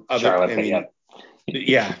team. Charlotte.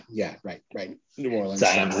 Yeah, right. New Orleans.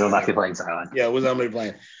 Zion will not be playing Zion. Yeah, will not be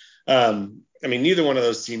playing. Neither one of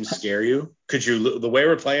those teams scare you. The way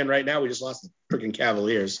we're playing right now, we just lost the freaking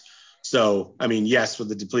Cavaliers. So, yes, with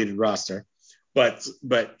the depleted roster, but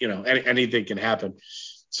anything can happen.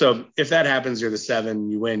 So if that happens, you're the 7,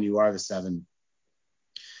 you win, you are the 7.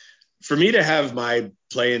 For me to have my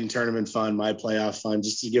play-in tournament fun, my playoff fun,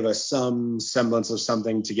 just to give us some semblance of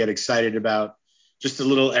something to get excited about, just a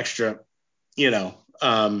little extra,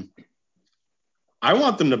 I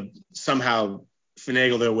want them to somehow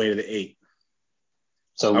finagle their way to the 8.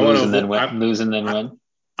 So lose and then win.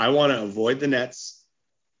 I want to avoid the Nets.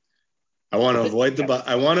 I want to avoid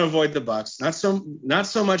the Bucks. Not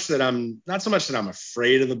so much that I'm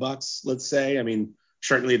afraid of the Bucks. Let's say.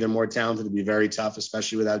 Certainly they're more talented to be very tough,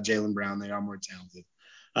 especially without Jaylen Brown. They are more talented.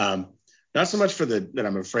 Not so much that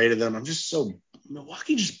I'm afraid of them.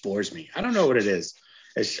 Milwaukee just bores me. I don't know what it is.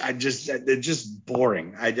 They're just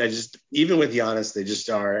boring. I just even with Giannis, they just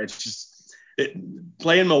are. It's just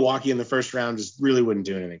playing Milwaukee in the first round just really wouldn't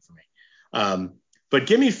do anything for me. But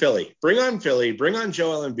give me Philly. Bring on Philly. Bring on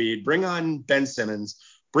Joel Embiid. Bring on Ben Simmons.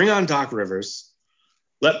 Bring on Doc Rivers.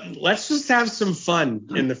 Let's just have some fun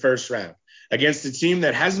in the first round against a team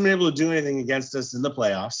that hasn't been able to do anything against us in the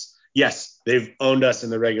playoffs. Yes, they've owned us in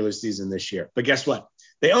the regular season this year. But guess what?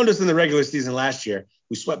 They owned us in the regular season last year.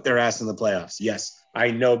 We swept their ass in the playoffs. Yes,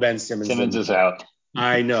 I know Ben Simmons. Simmons is out.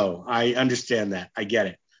 I know. I understand that. I get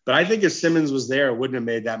it. But I think if Simmons was there, it wouldn't have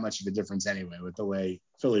made that much of a difference anyway with the way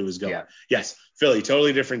Philly was going. Yeah. Yes, Philly,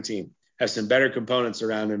 totally different team. Have some better components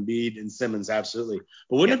around Embiid and Simmons, absolutely.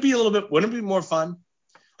 But wouldn't it be more fun?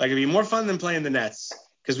 Like, it'd be more fun than playing the Nets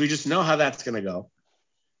because we just know how that's going to go.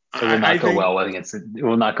 It will not go well against Brooklyn. It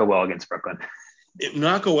will not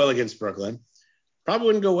go well against Brooklyn. Probably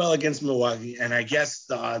wouldn't go well against Milwaukee. And I guess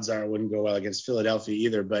the odds are it wouldn't go well against Philadelphia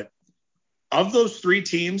either. But of those 3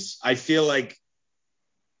 teams, I feel like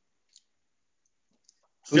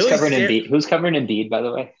Who's covering Embiid, by the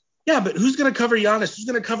way? Yeah, but who's going to cover Giannis? Who's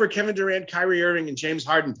going to cover Kevin Durant, Kyrie Irving, and James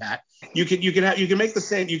Harden? Pat, you can make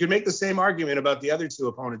the same argument about the other 2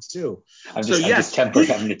 opponents too. I'm just tempered.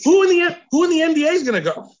 Who in the NBA is going to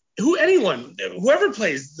go? Whoever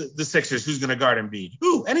plays the Sixers, who's going to guard Embiid?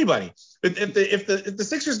 Anybody? If the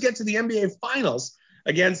Sixers get to the NBA Finals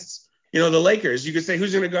against the Lakers, you could say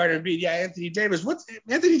who's going to guard Embiid? Yeah, Anthony Davis.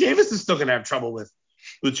 Anthony Davis is still going to have trouble with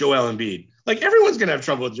Joel Embiid. Like, everyone's going to have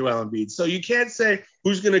trouble with Joel Embiid. So you can't say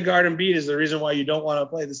who's going to guard Embiid is the reason why you don't want to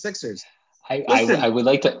play the Sixers. I would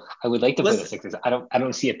like to play the Sixers. I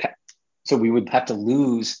don't see it. So we would have to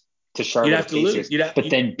lose to Charlotte Pacers, but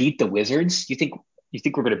then beat the Wizards. You think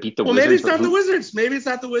we're going to beat the Wizards? Maybe it's not the Wizards. Maybe it's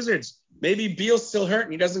not the Wizards. Maybe Beal's still hurt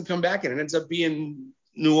and he doesn't come back and it ends up being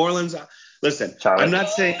New Orleans. Listen, Charlotte. I'm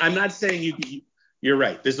not saying you. You're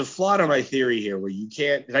right. There's a flaw to my theory here where you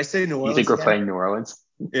can't. Did I say New Orleans? You think we're playing New Orleans?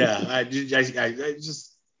 Yeah, I just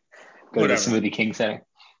go to the Smoothie King Center.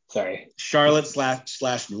 Sorry, Charlotte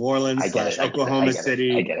 / New Orleans / Oklahoma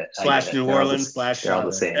City / New Orleans / Charlotte. They're all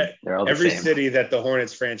the same. They're all the Every same. city that the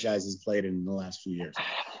Hornets franchise has played in the last few years.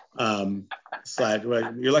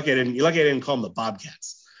 You're lucky I didn't call them the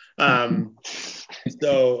Bobcats.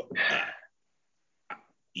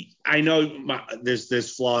 I know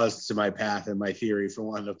there's flaws to my path and my theory for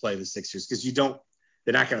wanting to play the Sixers because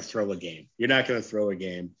they're not going to throw a game. You're not going to throw a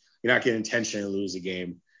game. You're not going to intentionally lose a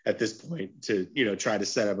game at this point to try to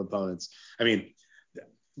set up opponents.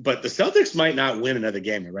 But the Celtics might not win another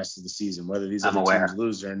game the rest of the season, whether these other teams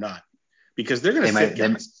lose or not, because they're going to sit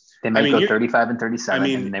guys. They might go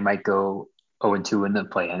 35-37, and they might go 0-2 in the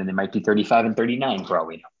play-in, and they might be 35-39 for all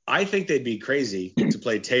we know. I think they'd be crazy to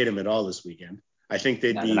play Tatum at all this weekend. I think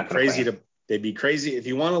they'd be crazy if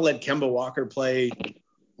you want to let Kemba Walker play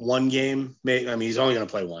one game. He's only going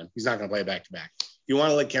to play one. He's not going to play back to back. You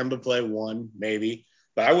want to let Kemba play one, maybe,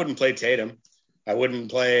 but I wouldn't play Tatum. I wouldn't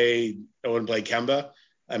play Kemba.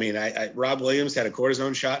 I mean, Rob Williams had a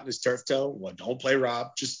cortisone shot in his turf toe. Well, don't play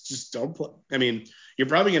Rob. Just don't play. I mean, you're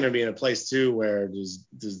probably going to be in a place too where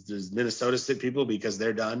does Minnesota sit people because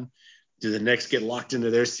they're done? Do the Knicks get locked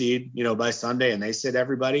into their seed, by Sunday and they sit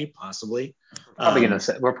everybody? Possibly.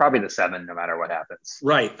 We're probably the 7 no matter what happens.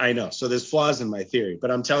 Right, I know. So there's flaws in my theory,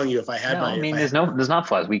 but I'm telling you, if I had there's not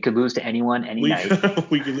flaws. We could lose to anyone any night.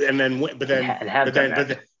 We could, and then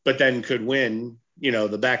but then could win,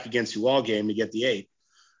 the back against you all game to get the 8.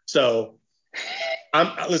 So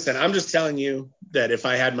I'm just telling you that if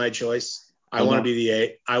I had my choice, I want to be the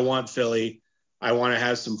 8. I want Philly. I want to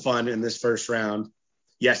have some fun in this first round.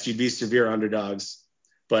 Yes, you'd be severe underdogs,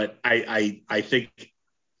 but I think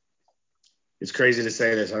it's crazy to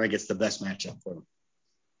say this. I think it's the best matchup for them.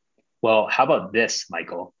 Well, how about this,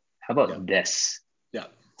 Michael? How about this? Yeah.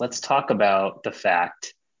 Let's talk about the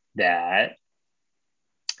fact that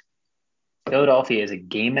Philadelphia is a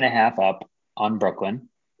game and a half up on Brooklyn.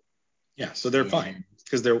 Yeah, so they're fine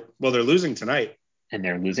because they're losing tonight. And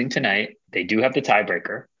they're losing tonight. They do have the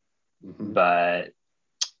tiebreaker, but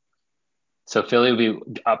so Philly would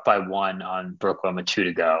be up by 1 on Brooklyn with 2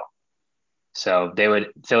 to go. So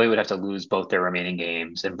Philly would have to lose both their remaining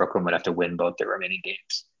games, and Brooklyn would have to win both their remaining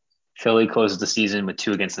games. Philly closes the season with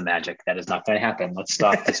 2 against the Magic. That is not going to happen. Let's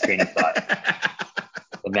stop this train of thought.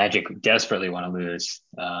 The Magic desperately want to lose,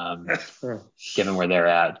 given where they're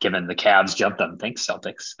at. Given the Cavs jumped them. Thanks,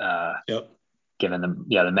 Celtics. Given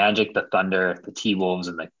the Magic, the Thunder, the T-Wolves,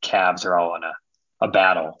 and the Cavs are all in a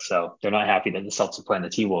battle. So they're not happy that the Celtics are playing the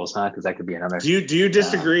T-Wolves, because that could be another. Do you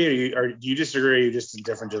disagree, or do you disagree? Or are you just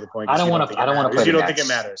indifferent to the point? I don't want to play. You don't think it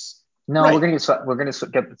matters? No, right. We're going to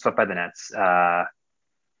get swept by the Nets.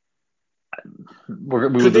 We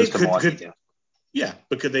would lose to Milwaukee too. Yeah,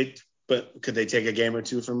 but could they take a game or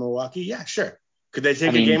 2 from Milwaukee? Yeah, sure. Could they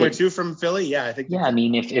take a game or 2 from Philly? Yeah, I think. Yeah, I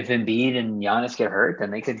mean, if Embiid and Giannis get hurt,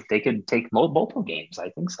 then they could take multiple games. I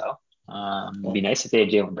think so. It'd be nice if they had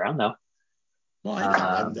Jaylen Brown though.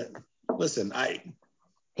 Well, listen,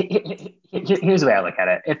 here's the way I look at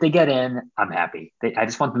it. If they get in, I'm happy. I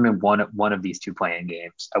just want them in one of these 2 playing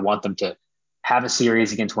games. I want them to have a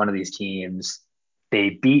series against one of these teams. They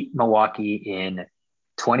beat Milwaukee in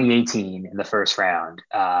 2018 in the first round.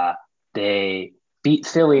 They beat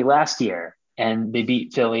Philly last year, and they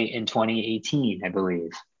beat Philly in 2018, I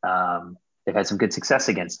believe. They've had some good success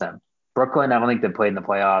against them. Brooklyn, I don't think they've played in the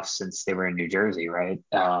playoffs since they were in New Jersey, right?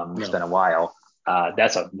 It's been a while.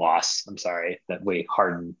 That's a loss. I'm sorry. That way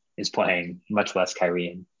Harden is playing, much less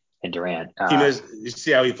Kyrie and Durant. You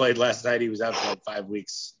see how he played last night? He was out for like 5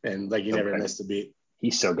 weeks, and he never missed a beat.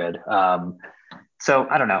 He's so good. So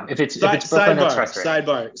I don't know if it's Brooklyn, that's frustrating.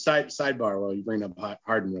 Sidebar. While you bring up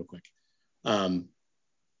Harden real quick,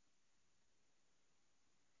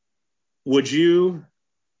 would you?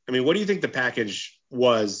 I mean, what do you think the package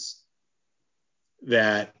was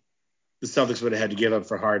that the Celtics would have had to give up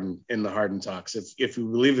for Harden in the Harden talks? If you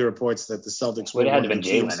believe the reports that the Celtics would have had to been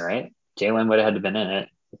Jalen, right? Jalen would have had to been in it.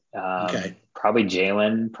 Okay. Probably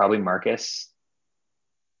Jalen, probably Marcus,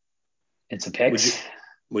 and some picks.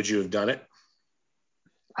 Would you have done it?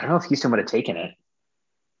 I don't know if Houston would have taken it.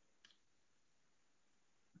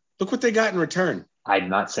 Look what they got in return. I'm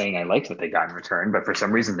not saying I liked what they got in return, but for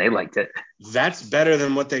some reason they liked it. That's better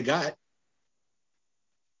than what they got.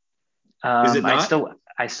 Is it not?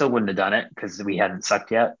 I still wouldn't have done it because we hadn't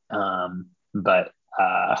sucked yet. But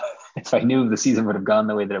if I knew the season would have gone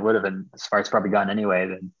the way that it would have, and as far as probably gone anyway,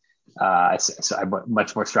 then I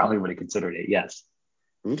much more strongly would have considered it. Yes.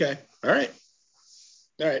 Okay. All right.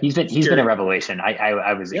 He's been a revelation.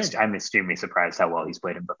 I'm extremely surprised how well he's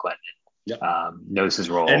played in Brooklyn. Yep. Knows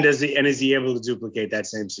his role. And is he able to duplicate that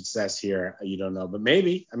same success here? You don't know, but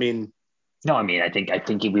maybe. I mean, no. I mean, I think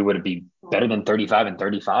we would be better than 35 and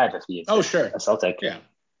 35 if he. Oh, sure. A Celtic. Yeah.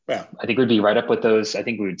 Well, I think we'd be right up with those. I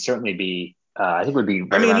think we would certainly be. I think we'd be.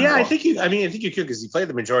 Right I think you could because he played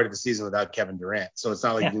the majority of the season without Kevin Durant, so it's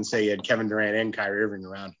not like you can say you had Kevin Durant and Kyrie Irving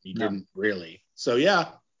around. He didn't really. So yeah,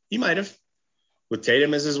 he might have. With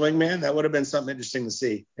Tatum as his wingman, that would have been something interesting to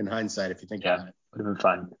see in hindsight if you think about it. Would have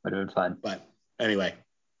been fun. But anyway,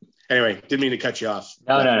 didn't mean to cut you off.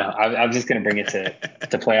 No. I was just going to bring it to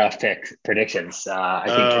playoff predictions. I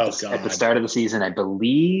think at the start of the season, I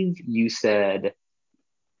believe you said,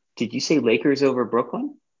 did you say Lakers over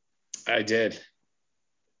Brooklyn? I did.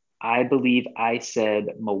 I believe I said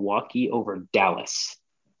Milwaukee over Dallas.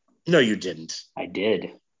 No, you didn't. I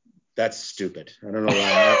did. That's stupid. I don't know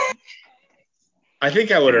why. I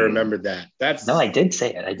think I would have remembered that. No, I did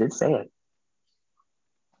say it.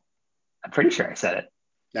 I'm pretty sure I said it.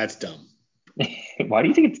 That's dumb. Why do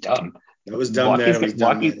you think it's dumb? It was dumb then. It was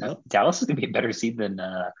dumb then. Nope. Dallas is gonna be a better seed than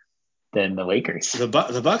the Lakers. The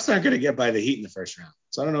Bucks aren't going to get by the Heat in the first round,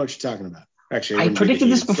 so I don't know what you're talking about. Actually, I predicted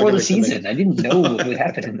this before the season. I didn't know what would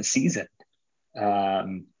happen in the season.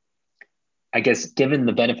 I guess given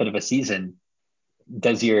the benefit of a season,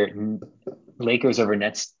 does your Lakers over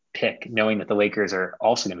Nets pick, knowing that the Lakers are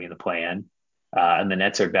also going to be in the play-in, and the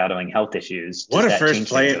Nets are battling health issues? What a first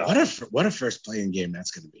play-in game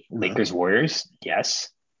that's going to be. Lakers Warriors, yes.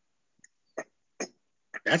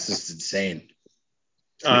 That's just insane.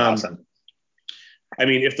 Awesome. I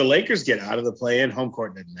mean, if the Lakers get out of the play-in, home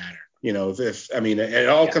court doesn't matter. You know, it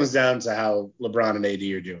all comes down to how LeBron and AD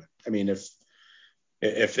are doing. I mean,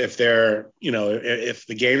 if they're, you know, if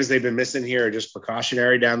the games they've been missing here are just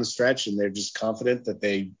precautionary down the stretch and they're just confident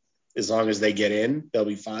that as long as they get in, they'll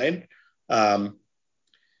be fine. If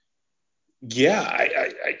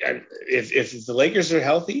the Lakers are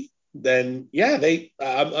healthy, then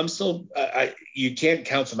I'm still, you can't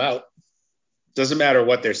count them out. Doesn't matter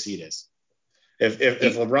what their seed is. If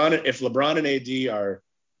LeBron and AD are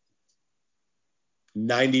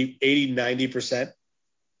 90%,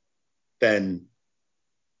 then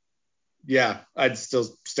I'd still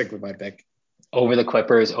stick with my pick. Over the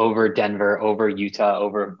Clippers, over Denver, over Utah,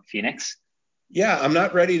 over Phoenix? Yeah, I'm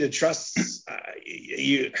not ready to trust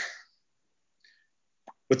you.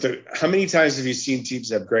 How many times have you seen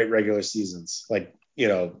teams have great regular seasons? Like, you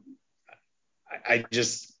know, I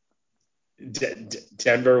just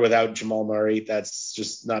Denver without Jamal Murray, that's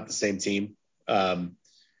just not the same team. I'm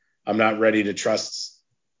not ready to trust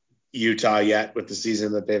Utah yet with the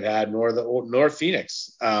season that they've had, nor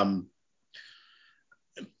Phoenix.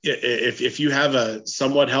 If you have a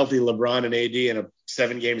somewhat healthy LeBron and AD in a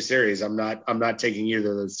 7-game series, I'm not taking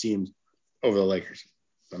either of those teams over the Lakers.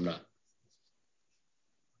 I'm not.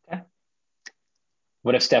 Okay.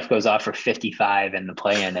 What if Steph goes off for 55 in the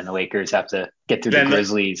play-in and the Lakers have to get through the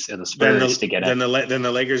Grizzlies and the Spurs to get it? Then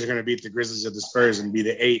the Lakers are going to beat the Grizzlies or the Spurs and be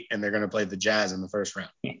the 8, and they're going to play the Jazz in the first round.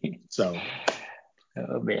 So.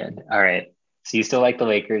 Oh man. All right. So you still like the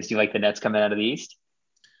Lakers? Do you like the Nets coming out of the East?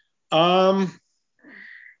 Clearly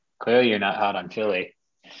you're not hot on Philly.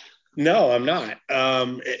 No, I'm not.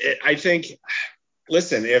 I think,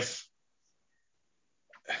 listen,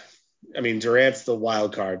 Durant's the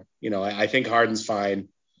wild card. You know, I think Harden's fine.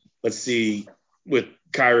 Let's see with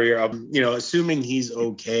Kyrie, assuming he's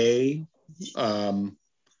okay, and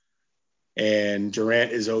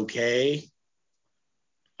Durant is okay.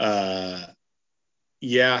 I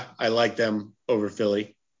like them over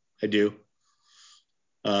Philly. I do.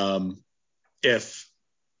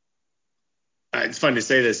 It's fun to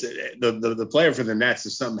say this, the player for the Nets,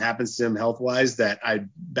 if something happens to him health-wise that I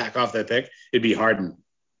back off that pick, it'd be Harden.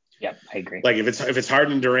 Yep, I agree. Like if it's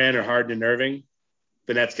Harden and Durant or Harden and Irving,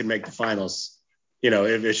 the Nets can make the finals. You know,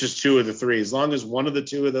 if it's just 2 of the 3, as long as one of the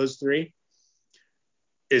 2 of those 3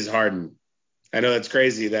 is Harden. I know that's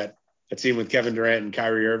crazy that a team with Kevin Durant and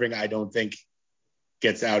Kyrie Irving, I don't think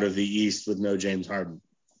gets out of the East with no James Harden.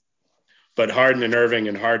 But Harden and Irving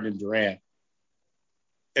and Harden and Durant,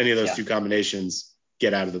 any of those 2 combinations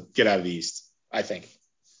get out of the East, I think.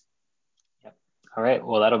 Yep. All right.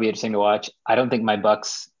 Well, that'll be interesting to watch. I don't think my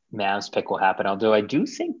Bucks Mavs pick will happen, although I do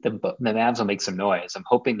think the Mavs will make some noise. I'm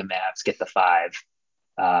hoping the Mavs get the 5,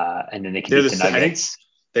 and then they can beat the Nuggets. I think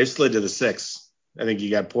they've slid to the 6. I think you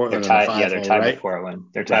got Portland. They're tied. They're tied with Portland.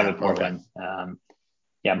 They're tied with Portland.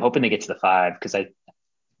 Okay. I'm hoping they get to the 5 because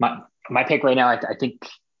my pick right now. I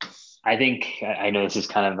think I know this is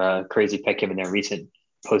kind of a crazy pick given their recent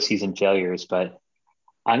postseason failures, but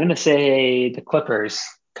I'm going to say the Clippers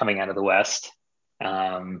coming out of the West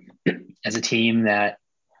as a team that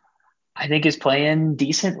I think is playing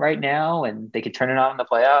decent right now, and they could turn it on in the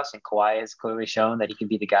playoffs. And Kawhi has clearly shown that he can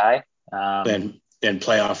be the guy. And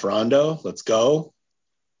playoff Rondo, let's go.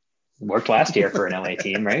 Worked last year for an LA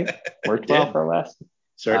team, right? Worked well for last.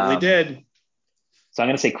 Certainly did. So I'm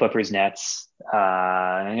going to say Clippers Nets.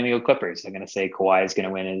 I'm going to go Clippers. I'm going to say Kawhi is going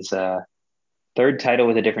to win his 3rd title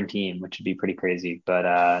with a different team, which would be pretty crazy. But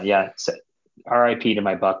so RIP to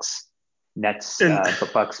my Bucks. Nets,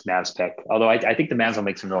 Bucks, Mavs pick. Although I think the Mavs will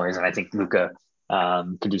make some noise, and I think Luka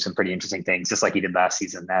can do some pretty interesting things, just like he did last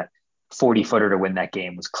season. That 40-footer to win that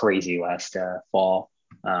game was crazy last fall.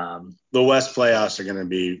 The West playoffs are going to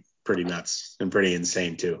be pretty nuts and pretty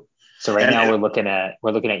insane too. So now we're looking at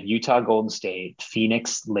Utah, Golden State,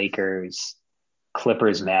 Phoenix, Lakers,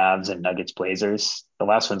 Clippers, Mavs, and Nuggets, Blazers. The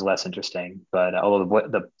last one's less interesting, but although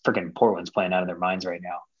the freaking Portland's playing out of their minds right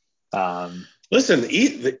now. Listen,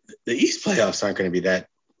 the East playoffs aren't going to be that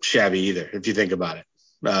shabby either, if you think about it.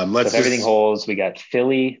 If everything holds, we got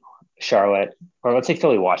Philly, Charlotte, or let's say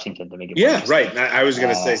Philly, Washington to make it more Yeah, interesting. right. I was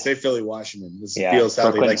gonna Uh, say Philly, Washington. This yeah, feels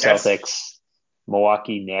healthy. Brooklyn Like that's Celtics,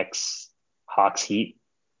 Milwaukee Knicks, Hawks Heat.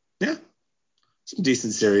 yeah, some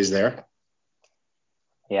decent series there.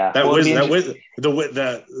 Yeah, That well, it'll was be that interesting.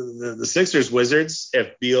 was the Sixers Wizards.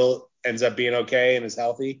 If Beal ends up being okay and is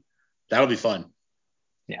healthy, that'll be fun.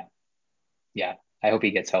 Yeah, yeah. I hope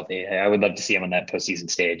he gets healthy. I would love to see him on that postseason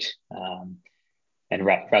stage. And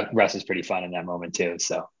Russ is pretty fun in that moment too.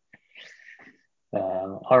 So,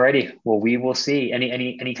 alrighty. Well, we will see.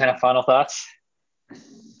 Any kind of final thoughts?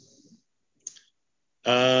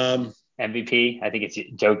 Um, MVP. I think it's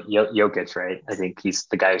Jokic, right? I think he's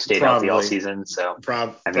the guy who stayed healthy all probably, season. So, I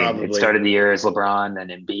mean, it probably. started the year as LeBron, then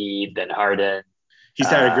Embiid, then Harden. He's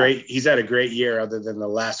had a great year, other than the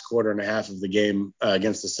last quarter and a half of the game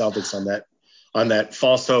against the Celtics on that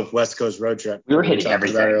false hope West Coast road trip We that were we were hitting talking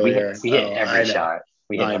about everything. earlier. We hit Oh, every I know, shot.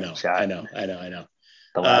 We hit I every know, shot. I know, I know, I know.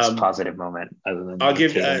 The last positive moment, other than I'll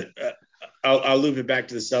give. Tatum. I'll loop it back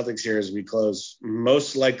to the Celtics here as we close.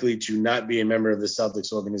 Most likely to not be a member of the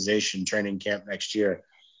Celtics organization training camp next year: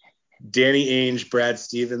 Danny Ainge, Brad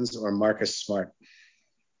Stevens, or Marcus Smart.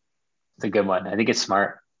 It's a good one. I think it's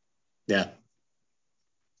Smart. Yeah,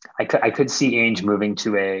 I could see Ainge moving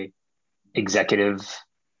to a executive,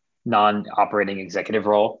 non-operating executive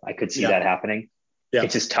role. I could see yeah, that happening. yeah.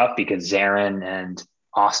 It's just tough because Zarin and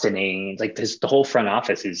Austin Ainge, like this, the whole front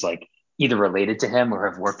office is like either related to him or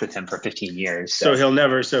have worked with him for 15 years. So he'll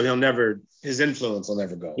never. His influence will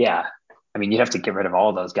never go. Yeah, I mean, you'd have to get rid of all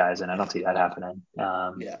of those guys, and I don't see that happening.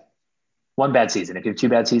 Yeah. One bad season. If you have two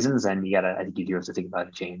bad seasons, then you gotta. I think you do have to think about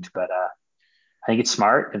a change. But I think it's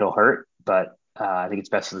smart. It'll hurt, but I think it's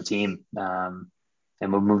best for the team. And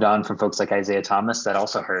we've moved on from folks like Isaiah Thomas that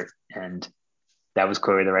also hurt, and that was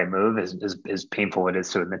clearly the right move. As painful it is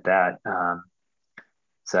to admit that.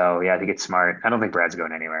 So yeah, I think it's smart. I don't think Brad's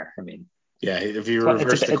going anywhere. I mean, Yeah, if you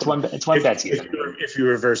reverse it's one bad season. if you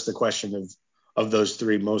reverse the question of those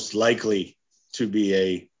three most likely to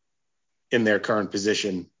be in their current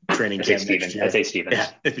position training camp next year. I'd say Stevens.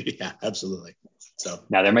 Yeah, yeah, absolutely. So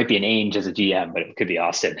now there might be an Ainge as a GM, but it could be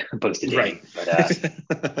Austin opposed to Danny. Right.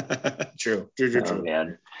 But true. Oh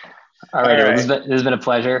man. All right, well, this has been a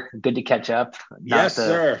pleasure. Good to catch up.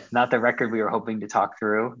 Sir. Not the record we were hoping to talk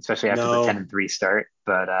through, especially after the 10-3 start.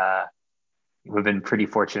 But we've been pretty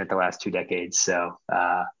fortunate the last 2 decades. So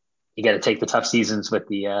you got to take the tough seasons with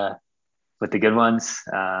the good ones.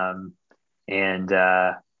 I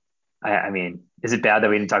mean, is it bad that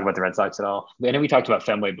we didn't talk about the Red Sox at all? I know we talked about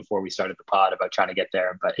Fenway before we started the pod about trying to get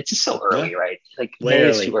there, but it's just so early, right? Like May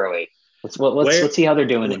is too early. Let's see how they're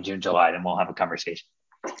doing in June, July, then we'll have a conversation.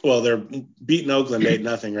 Well, they're beating Oakland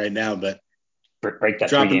 8-0 right now, but break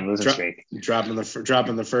that 3-game losing streak. Dropping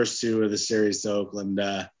the first two of the series to Oakland.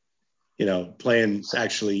 Playing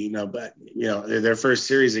actually, but their first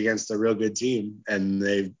series against a real good team, and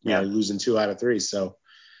they losing 2 out of 3. So,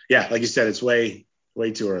 yeah, like you said, it's way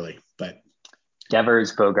too early. But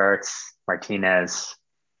Devers, Bogarts, Martinez.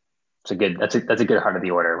 That's a good heart of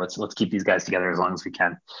the order. Let's keep these guys together as long as we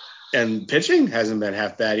can. And pitching hasn't been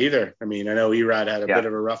half bad either. I mean, I know Erod had a bit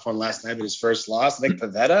of a rough one last night, but his first loss. Nick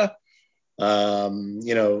Pivetta,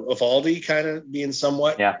 Eovaldi kind of being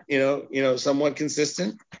somewhat, somewhat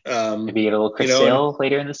consistent. Maybe get a little Chris Sale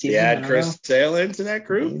later in the season. Add Chris Sale into that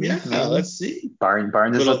group. Maybe. Let's see.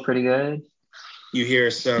 Barnes has looked pretty good. You hear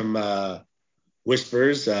some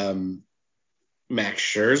whispers. Max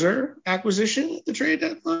Scherzer acquisition at the trade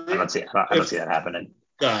deadline. I don't see that happening.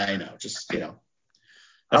 I know, just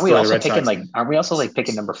Aren't we also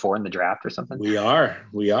picking number 4 in the draft or something? We are.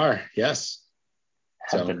 Yes.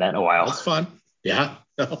 Haven't been that in a while. That's fun. Yeah.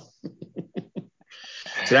 So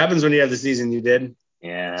it happens when you have the season you did.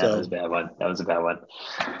 Yeah, that was a bad one.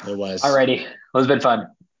 It was. Alrighty. Well, it's been fun.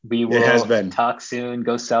 We will it has been. Talk soon.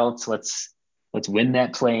 Go Celts. Let's win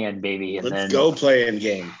that play-in, baby. And let's go play-in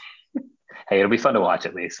game. Hey, it'll be fun to watch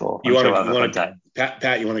at least. Pat, you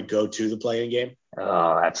want to go to the play-in game?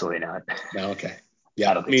 Oh, absolutely not. No, okay.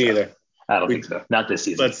 Yeah, me either. I don't think so. Not this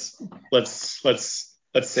season. Let's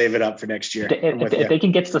save it up for next year. If they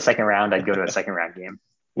can get to the second round, I'd go to a second round game.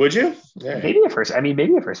 Would you? Yeah. Maybe a first round. I mean,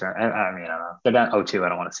 I don't know. They're down 0-2. I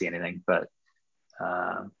don't want to see anything. But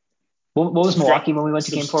what was Milwaukee when we went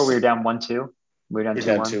to game 4? We were down 1-2. We were down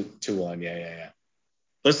 2-1. 2-1. Yeah.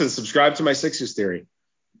 Listen, subscribe to my Sixers theory.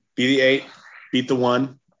 Be the 8, beat the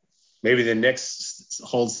 1. Maybe the Knicks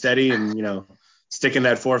hold steady and stick in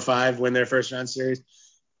that 4-5, win their first round series.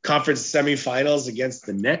 Conference semifinals against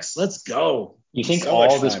the Knicks. Let's go. You think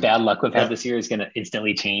all this bad luck we've had this year is going to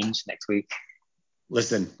instantly change next week?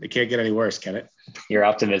 Listen, it can't get any worse, can it? Your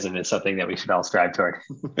optimism is something that we should all strive toward.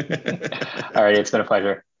 All right, it's been a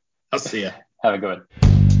pleasure. I'll see you. Have a good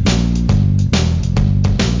one.